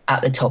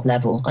at the top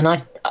level?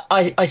 And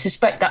I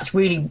suspect that's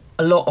really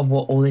a lot of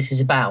what all this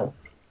is about.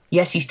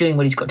 Yes, he's doing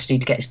what he's got to do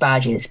to get his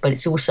badges, but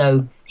it's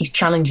also he's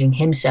challenging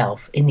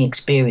himself in the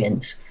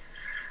experience,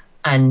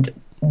 and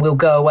will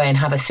go away and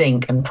have a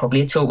think, and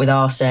probably a talk with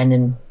Arsene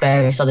and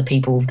various other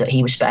people that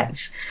he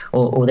respects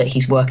or that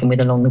he's working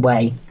with along the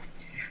way,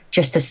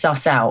 just to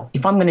suss out,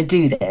 if I'm going to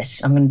do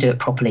this, I'm going to do it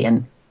properly,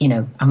 and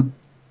am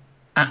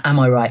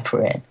I right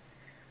for it?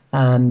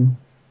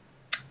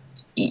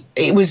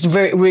 It was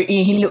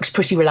he looks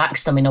pretty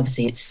relaxed. I mean,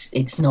 obviously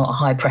it's not a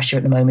high pressure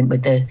at the moment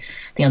with the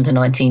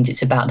under-19s.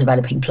 It's about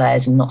developing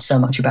players and not so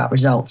much about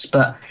results.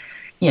 But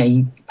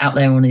you out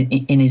there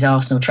in his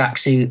Arsenal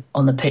tracksuit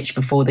on the pitch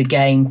before the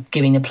game,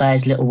 giving the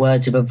players little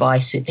words of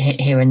advice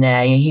here and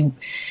there.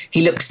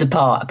 He looks the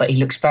part, but he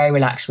looks very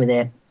relaxed with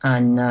it.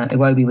 And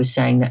Iwobi was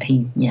saying that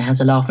he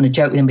has a laugh and a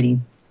joke with him, but he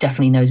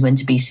definitely knows when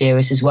to be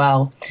serious as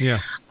well. Yeah.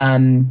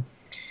 And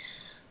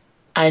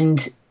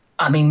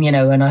I mean,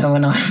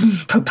 when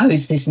I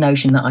proposed this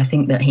notion that I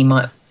think that he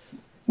might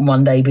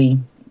one day be,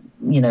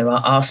 our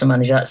Arsenal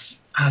manager,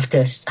 that's have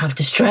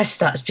to stress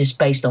that's just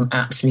based on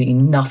absolutely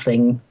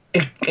nothing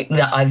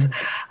that I've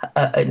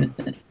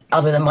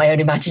other than my own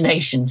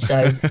imagination.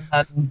 So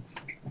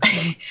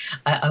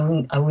I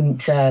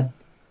would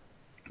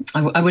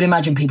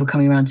imagine people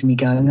coming around to me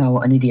going, "Oh,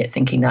 what an idiot,"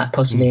 thinking that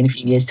possibly in a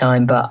few years'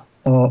 time. But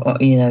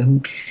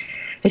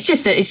it's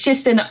just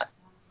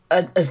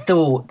a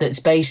thought that's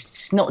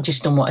based not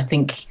just on what I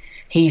think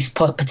he's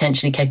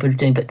potentially capable of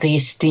doing, but the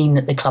esteem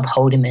that the club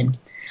hold him in.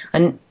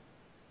 And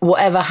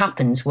whatever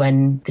happens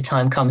when the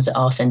time comes that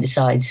Arsene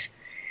decides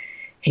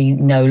he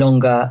no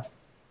longer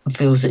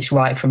feels it's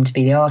right for him to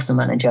be the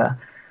Arsenal manager,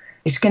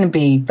 it's going to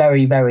be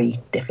very, very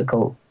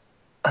difficult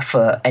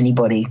for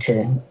anybody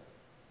to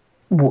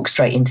walk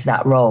straight into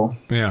that role.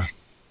 Yeah.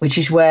 Which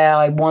is where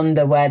I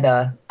wonder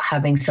whether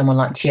having someone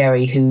like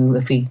Thierry, who,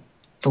 if he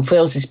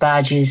fulfills his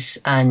badges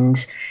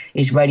and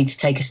is ready to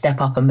take a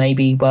step up and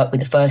maybe work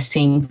with the first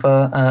team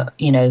for,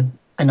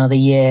 another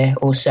year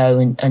or so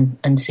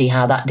and see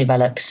how that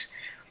develops,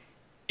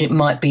 it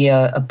might be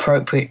an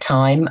appropriate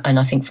time, and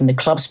I think from the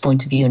club's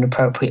point of view, an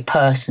appropriate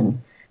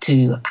person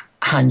to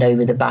hand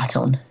over the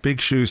baton. Big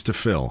shoes to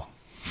fill.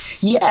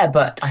 Yeah,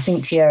 but I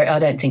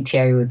don't think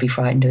Thierry would be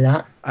frightened of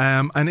that.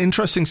 And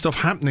interesting stuff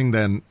happening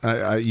then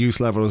at youth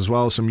level as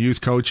well. Some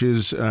youth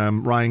coaches,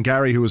 Ryan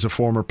Gary, who was a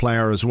former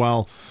player as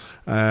well,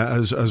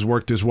 has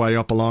worked his way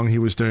up along. He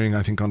was doing,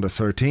 I think, under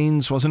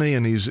 13s, wasn't he?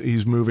 And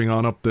he's moving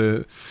on up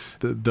the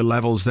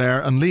levels there.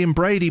 And Liam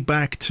Brady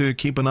back to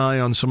keep an eye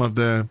on some of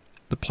the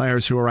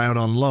players who are out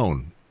on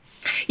loan.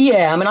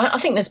 Yeah, I mean, I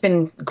think there's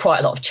been quite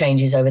a lot of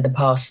changes over the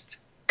past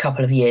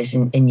couple of years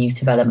in youth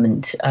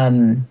development.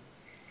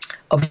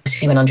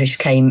 Obviously, when Andries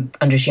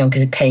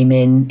Jonker came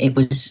in, it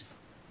was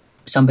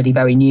somebody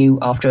very new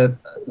after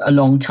a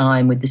long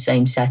time with the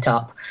same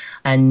setup.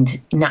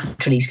 And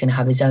naturally, he's going to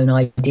have his own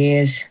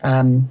ideas.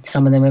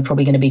 Some of them are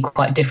probably going to be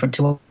quite different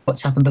to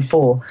what's happened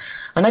before.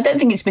 And I don't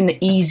think it's been the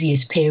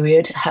easiest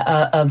period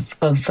of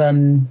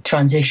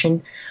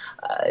transition.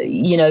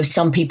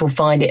 Some people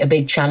find it a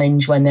big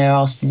challenge when they're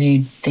asked to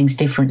do things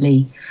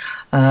differently.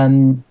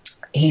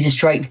 He's a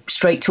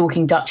straight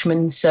talking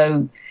Dutchman,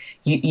 so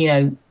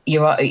you're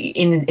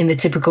in the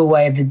typical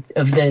way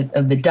of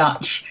the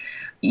Dutch.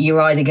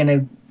 You're either going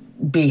to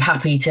be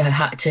happy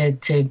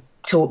to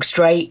talk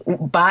straight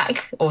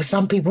back, or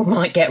some people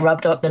might get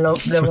rubbed up the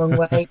wrong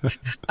way.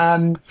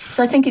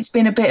 So I think it's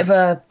been a bit of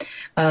a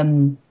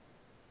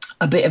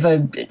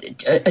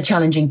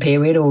challenging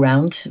period all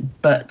round.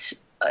 But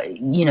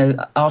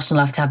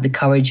Arsenal have to have the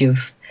courage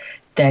of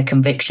their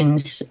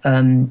convictions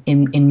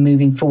in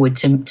moving forward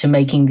to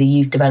making the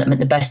youth development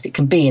the best it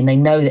can be. And they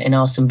know that in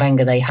Arsene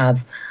Wenger they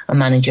have a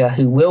manager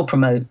who will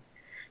promote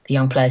the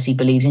young players he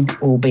believes in,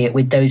 albeit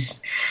with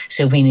those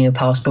Silvino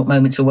passport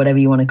moments or whatever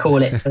you want to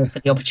call it, for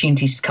the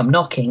opportunities to come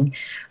knocking.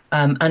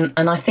 And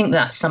I think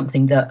that's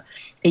something that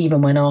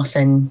even when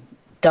Arsene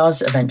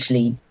does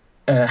eventually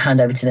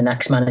hand over to the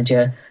next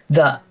manager,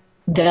 that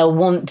they'll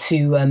want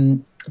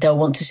to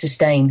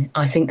sustain.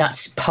 I think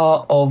that's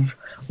part of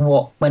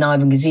what, when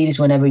Ivan Gazidis,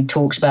 whenever he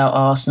talks about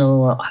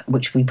Arsenal,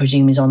 which we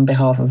presume is on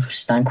behalf of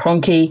Stan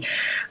Kroenke,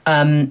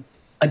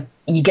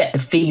 you get the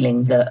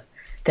feeling that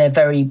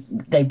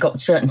they've got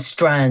certain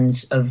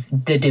strands of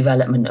the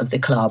development of the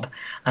club,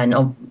 and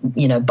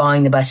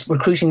buying the best,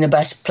 recruiting the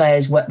best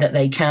players that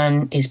they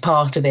can is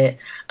part of it,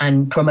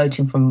 and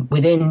promoting from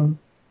within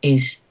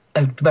is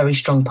a very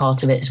strong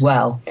part of it as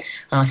well.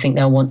 And I think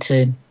they'll want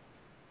to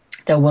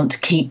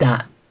keep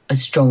that as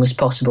strong as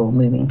possible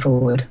moving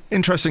forward.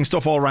 Interesting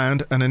stuff all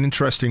round, and an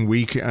interesting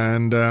week,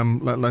 and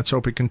let's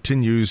hope it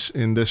continues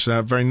in this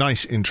very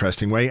nice,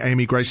 interesting way.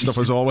 Amy, great stuff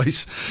as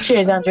always.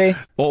 Cheers, Andrew.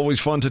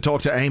 Always fun to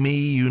talk to Amy.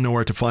 You know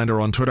where to find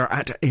her on Twitter,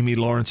 at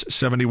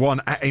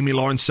AmyLawrence71, at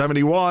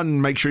AmyLawrence71.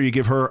 Make sure you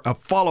give her a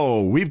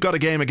follow. We've got a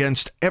game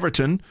against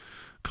Everton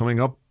coming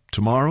up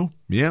tomorrow.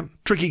 Yeah,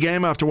 tricky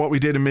game after what we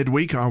did in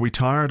midweek. Are we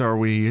tired? Are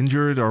we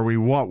injured? Are we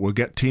what? We'll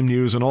get team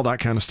news and all that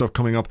kind of stuff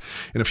coming up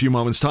in a few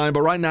moments' time.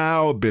 But right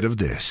now, a bit of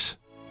this.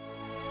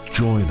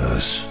 Join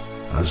us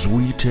as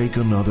we take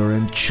another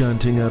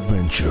enchanting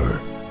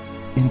adventure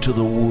into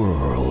the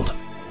world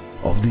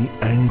of the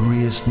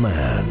angriest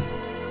man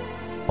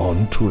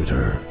on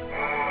Twitter.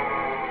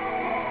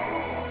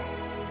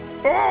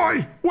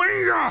 Oi,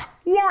 Wenger!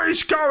 What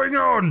is going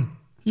on?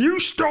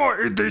 You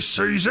started this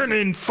season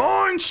in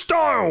fine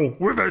style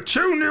with a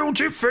 2-0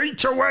 defeat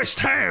to West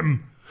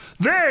Ham.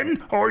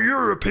 Then our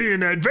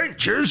European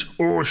adventures,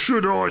 or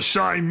should I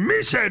say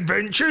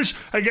misadventures,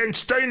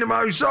 against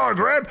Dinamo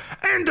Zagreb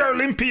and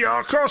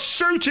Olympiacos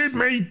suited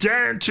me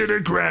down to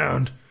the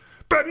ground.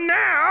 But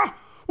now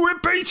we're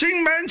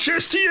beating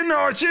Manchester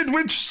United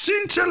with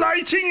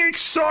scintillating,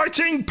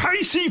 exciting,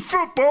 pacey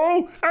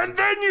football, and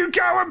then you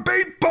go and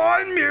beat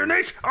Bayern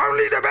Munich,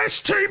 only the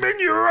best team in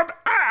Europe,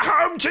 at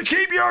home to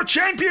keep your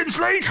Champions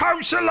League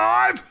hopes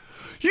alive.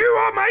 You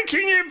are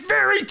making it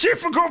very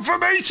difficult for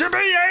me to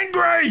be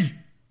angry.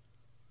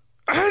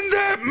 And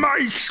that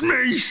makes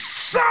me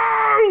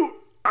so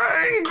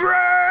angry.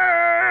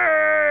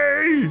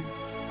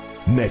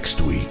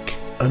 Next week,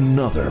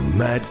 another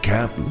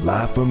madcap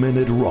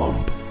laugh-a-minute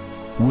romp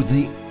with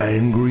the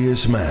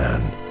angriest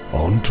man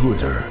on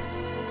Twitter.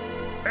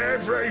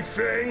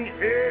 Everything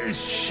is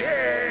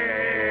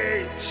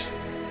shit.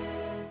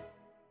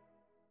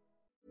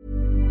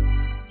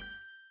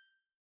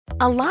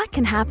 A lot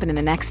can happen in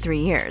the next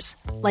 3 years.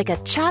 Like a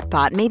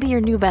chatbot may be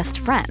your new best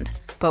friend.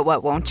 But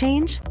what won't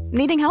change?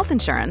 Needing health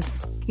insurance.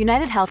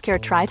 United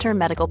Healthcare Tri-Term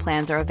Medical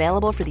Plans are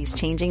available for these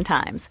changing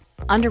times.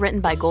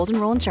 Underwritten by Golden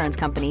Rule Insurance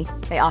Company,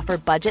 they offer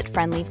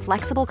budget-friendly,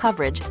 flexible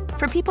coverage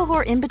for people who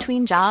are in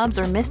between jobs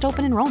or missed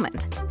open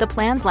enrollment. The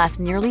plans last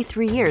nearly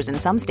 3 years in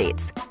some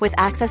states, with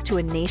access to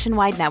a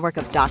nationwide network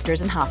of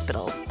doctors and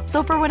hospitals.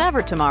 So for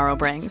whatever tomorrow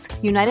brings,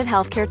 United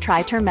Healthcare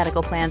Tri-Term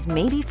Medical Plans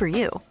may be for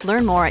you.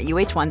 Learn more at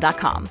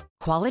uh1.com.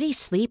 Quality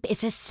sleep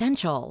is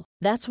essential.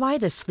 That's why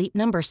the Sleep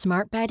Number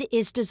Smart Bed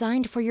is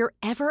designed for your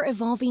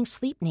ever-evolving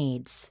sleep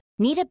needs.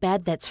 Need a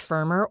bed that's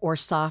firmer or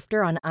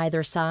softer on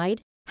either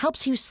side?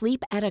 Helps you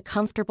sleep at a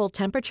comfortable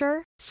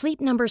temperature?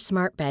 Sleep Number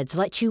Smart Beds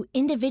let you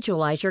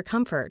individualize your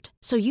comfort,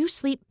 so you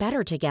sleep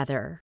better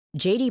together.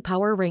 J.D.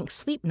 Power ranks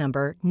Sleep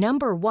Number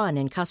number 1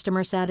 in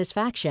customer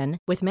satisfaction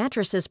with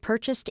mattresses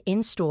purchased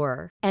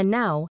in-store. And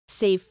now,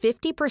 save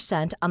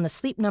 50% on the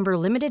Sleep Number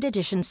Limited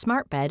Edition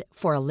Smart Bed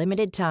for a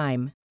limited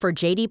time. For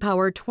J.D.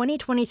 Power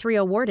 2023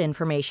 award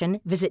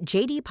information, visit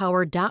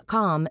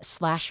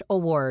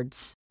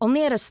jdpower.com/awards.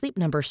 Only at a Sleep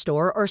Number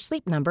store or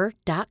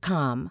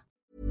sleepnumber.com.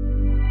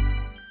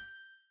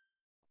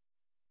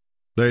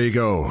 There you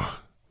go.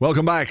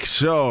 Welcome back.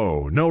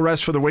 So, no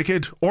rest for the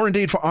wicked, or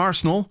indeed for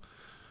Arsenal.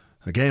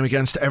 A game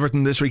against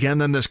Everton this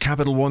weekend, then there's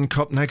Capital One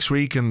Cup next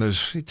week, and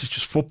it's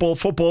just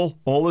football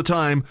all the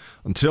time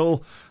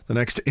until the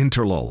next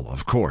interlull,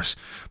 of course.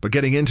 But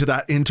getting into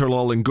that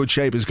interlull in good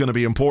shape is going to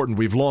be important.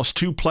 We've lost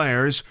 2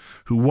 players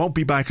who won't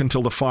be back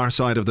until the far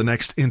side of the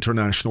next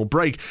international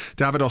break.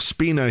 David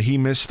Ospina, he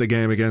missed the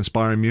game against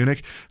Bayern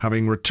Munich,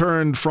 having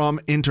returned from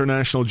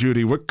international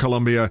duty with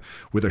Colombia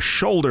with a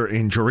shoulder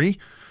injury,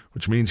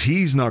 which means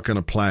he's not going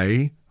to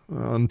play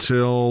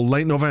until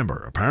late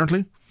November,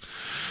 apparently.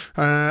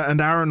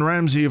 And Aaron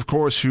Ramsey, of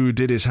course, who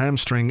did his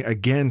hamstring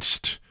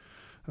against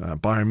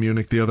Bayern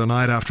Munich the other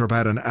night after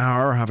about an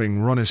hour,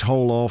 having run his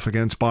hole off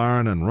against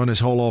Bayern and run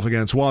his hole off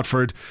against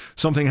Watford.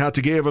 Something had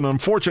to give, and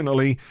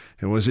unfortunately,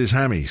 it was his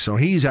hammy. So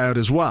he's out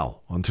as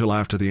well until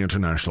after the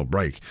international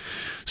break.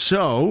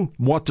 So,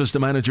 what does the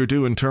manager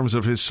do in terms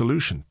of his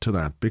solution to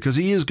that? Because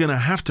he is going to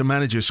have to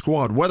manage his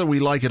squad, whether we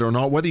like it or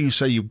not, whether you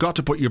say you've got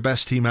to put your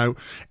best team out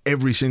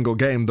every single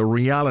game. The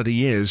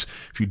reality is,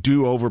 if you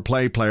do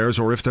overplay players,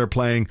 or if they're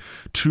playing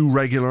too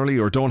regularly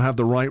or don't have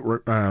the right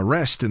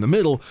rest in the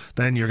middle,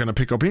 then you're going to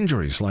pick up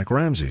injuries like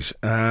Ramsey's.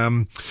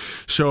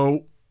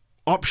 So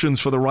options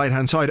for the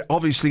right-hand side.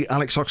 Obviously,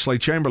 Alex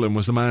Oxlade-Chamberlain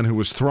was the man who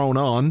was thrown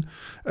on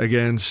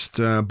against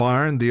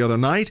Bayern the other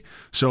night.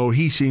 So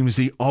he seems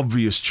the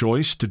obvious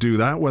choice to do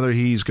that. Whether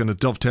he's going to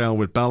dovetail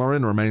with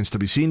Bellerin remains to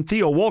be seen.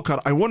 Theo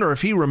Walcott, I wonder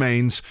if he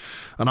remains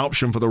an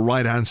option for the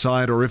right-hand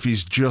side, or if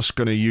he's just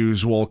going to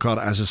use Walcott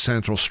as a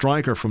central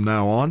striker from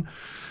now on.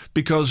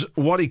 Because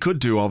what he could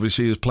do,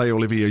 obviously, is play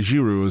Olivier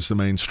Giroud as the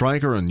main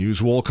striker and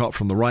use Walcott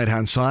from the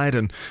right-hand side,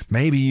 and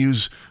maybe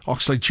use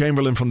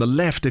Oxlade-Chamberlain from the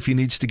left if he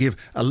needs to give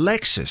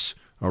Alexis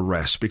a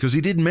rest, because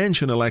he did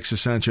mention Alexis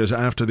Sanchez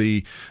after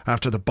the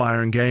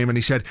Bayern game, and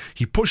he said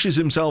he pushes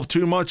himself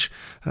too much,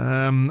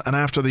 and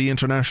after the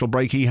international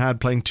break he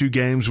had playing 2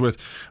 games with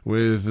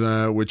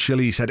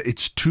Chile, he said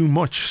it's too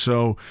much.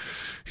 So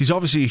he's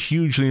obviously a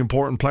hugely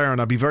important player, and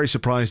I'd be very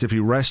surprised if he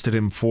rested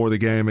him for the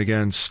game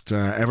against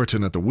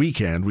Everton at the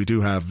weekend. We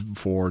do have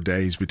 4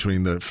 days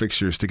between the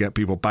fixtures to get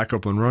people back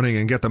up and running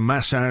and get them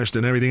massaged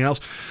and everything else.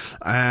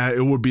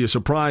 It would be a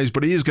surprise,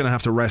 but he is going to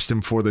have to rest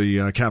him for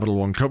the Capital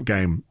One Cup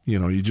game. You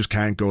know, you just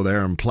can't go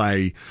there and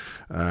play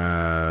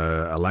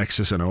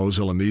Alexis and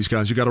Ozil and these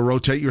guys. You got to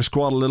rotate your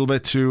squad a little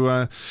bit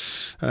to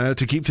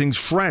keep things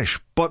fresh.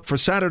 But for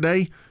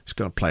Saturday, he's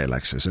got to play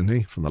Alexis, isn't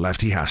he? From the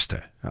left, he has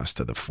to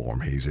the form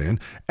he's in.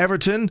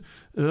 Everton,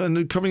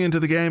 coming into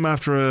the game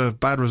after a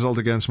bad result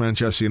against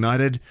Manchester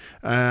United,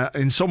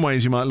 in some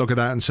ways you might look at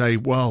that and say,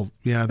 well,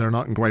 yeah, they're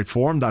not in great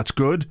form. That's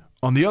good.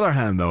 On the other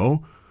hand,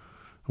 though,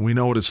 we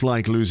know what it's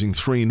like losing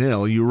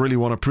 3-0. You really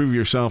want to prove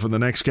yourself in the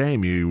next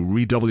game. You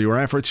redouble your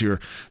efforts. You're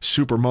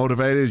super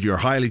motivated. You're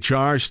highly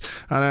charged.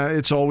 And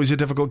it's always a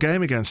difficult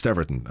game against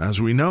Everton. As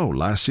we know,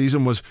 last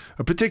season was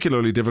a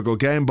particularly difficult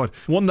game, but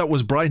one that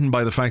was brightened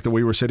by the fact that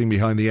we were sitting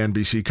behind the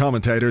NBC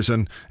commentators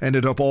and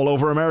ended up all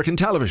over American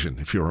television,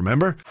 if you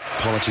remember.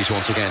 Apologies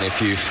once again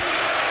if you've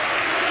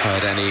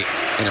heard any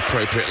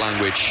inappropriate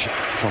language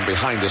from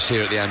behind us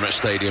here at the Emirates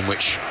Stadium,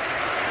 which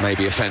may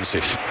be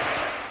offensive.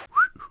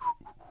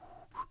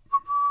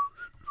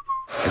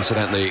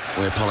 Incidentally,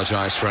 we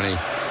apologise for any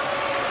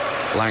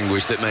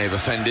language that may have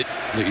offended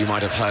that you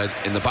might have heard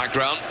in the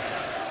background.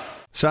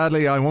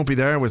 Sadly, I won't be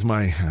there with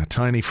my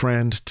tiny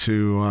friend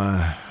to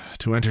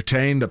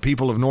entertain the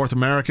people of North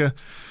America.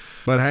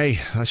 But hey,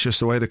 that's just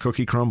the way the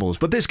cookie crumbles.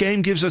 But this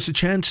game gives us a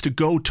chance to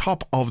go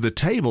top of the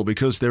table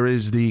because there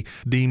is the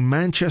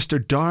Manchester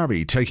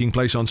Derby taking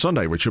place on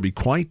Sunday, which should be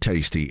quite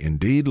tasty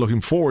indeed.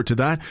 Looking forward to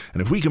that.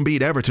 And if we can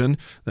beat Everton,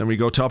 then we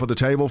go top of the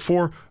table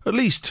for at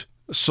least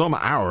some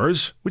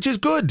hours, which is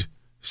good.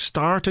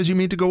 Start as you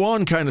mean to go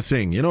on kind of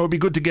thing. You know, it'd be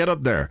good to get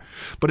up there.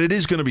 But it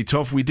is going to be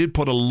tough. We did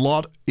put a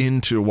lot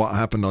into what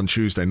happened on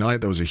Tuesday night.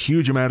 There was a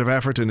huge amount of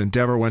effort and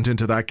endeavour went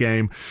into that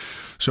game.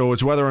 So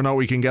it's whether or not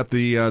we can get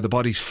the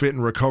bodies fit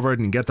and recovered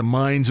and get the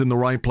minds in the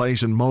right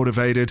place and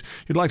motivated.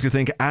 You'd like to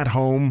think at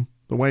home,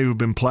 the way we've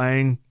been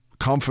playing,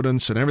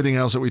 confidence and everything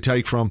else that we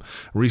take from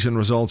recent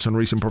results and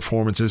recent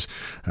performances,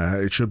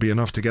 it should be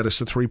enough to get us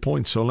to 3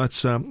 points. So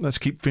let's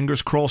keep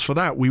fingers crossed for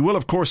that. We will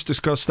of course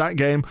discuss that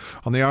game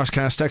on the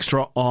Arscast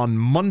Extra on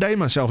Monday.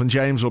 Myself and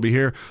James will be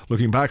here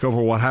looking back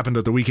over what happened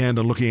at the weekend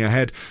and looking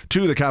ahead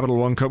to the Capital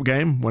One Cup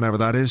game, whenever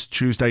that is,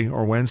 Tuesday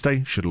or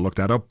Wednesday. Should have looked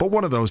that up, but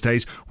one of those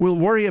days. We'll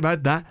worry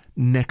about that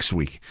next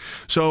week.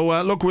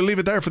 So look, we'll leave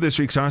it there for this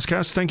week's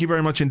Arscast. Thank you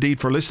very much indeed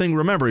for listening.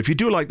 Remember, if you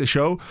do like the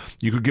show,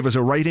 you could give us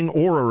a rating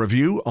or a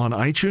review on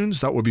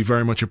iTunes. That would be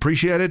very much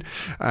appreciated.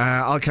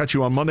 I'll catch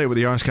you on Monday with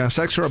the Arscast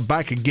Extra.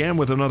 Back again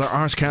with another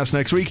Arscast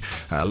next week.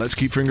 Let's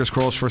keep fingers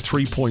crossed for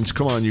 3 points.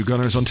 Come on, you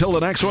Gunners. Until the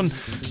next one,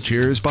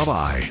 cheers,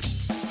 bye-bye.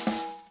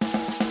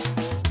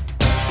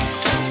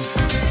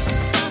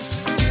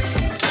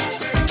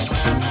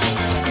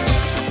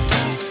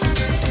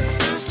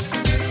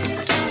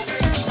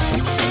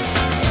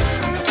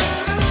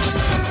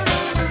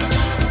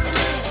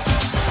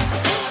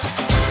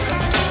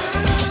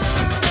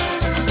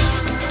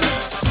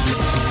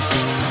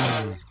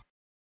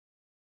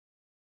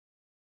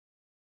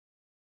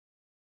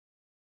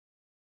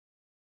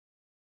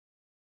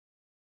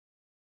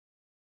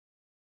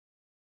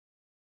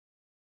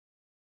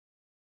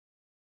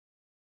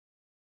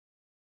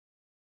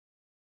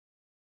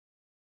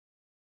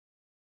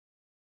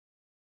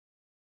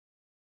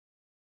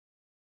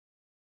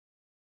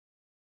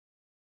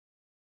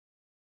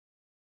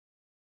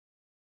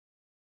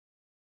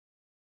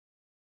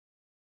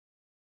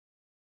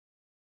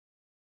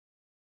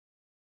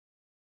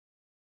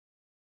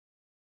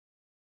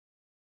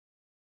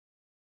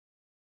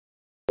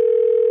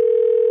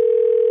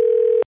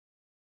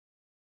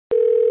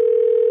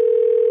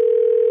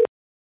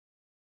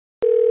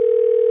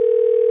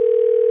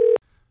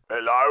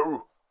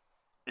 Hello?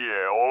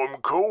 Yeah,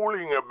 I'm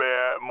calling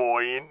about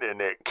my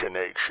internet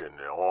connection.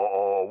 I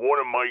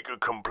want to make a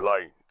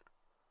complaint.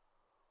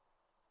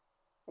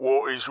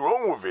 What is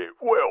wrong with it?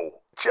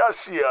 Well,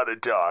 just the other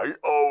day,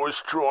 I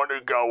was trying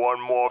to go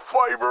on my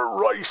favourite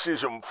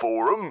racism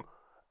forum,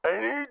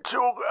 and it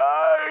took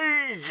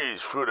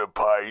ages for the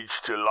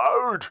page to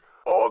load.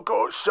 I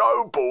got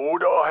so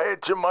bored I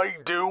had to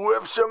make do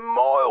with some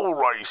mild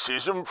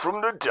racism from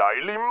the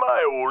Daily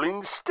Mail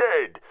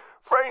instead.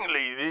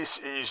 Frankly, this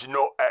is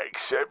not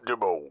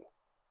acceptable.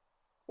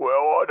 Well,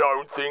 I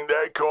don't think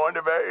that kind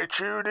of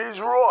attitude is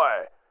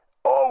right.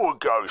 I would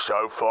go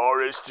so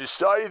far as to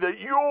say that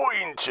your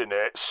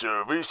internet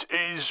service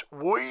is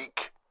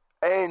weak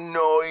and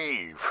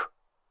naive.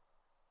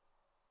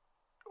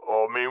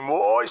 I mean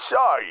what I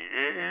say,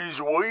 it is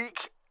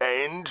weak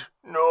and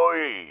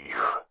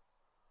naive.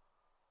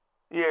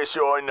 Yes,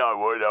 I know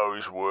what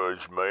those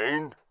words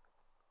mean.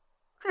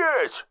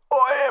 Yes,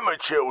 I am a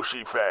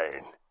Chelsea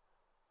fan.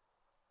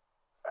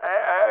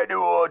 How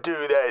do I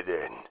do that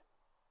then?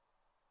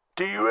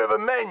 Do you have a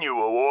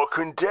manual I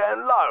can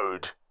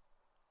download?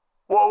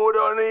 Why would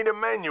I need a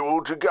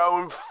manual to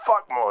go and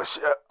fuck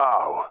myself?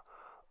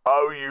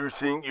 Oh, you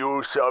think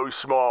you're so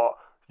smart.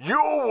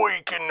 You're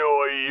weak and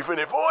naive, and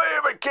if I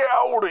ever get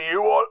hold of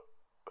you,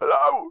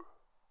 Hello?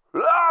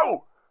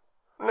 Hello?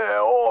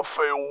 Now I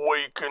feel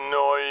weak and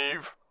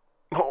naive.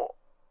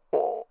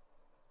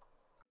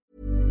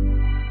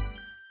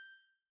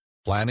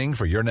 Planning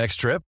for your next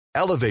trip?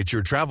 Elevate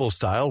your travel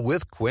style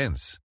with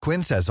Quince.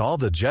 Quince has all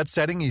the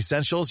jet-setting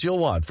essentials you'll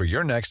want for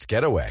your next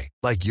getaway,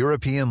 like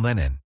European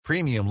linen,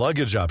 premium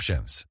luggage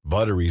options,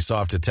 buttery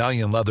soft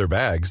Italian leather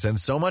bags, and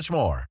so much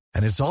more.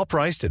 And it's all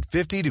priced at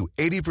 50 to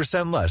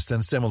 80% less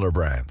than similar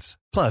brands.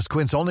 Plus,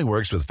 Quince only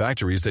works with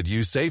factories that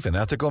use safe and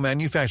ethical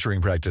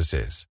manufacturing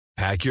practices.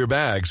 Pack your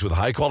bags with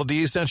high-quality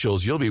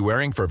essentials you'll be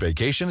wearing for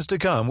vacations to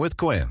come with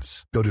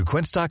Quince. Go to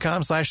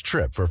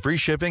quince.com/trip for free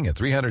shipping and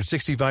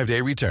 365-day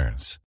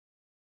returns.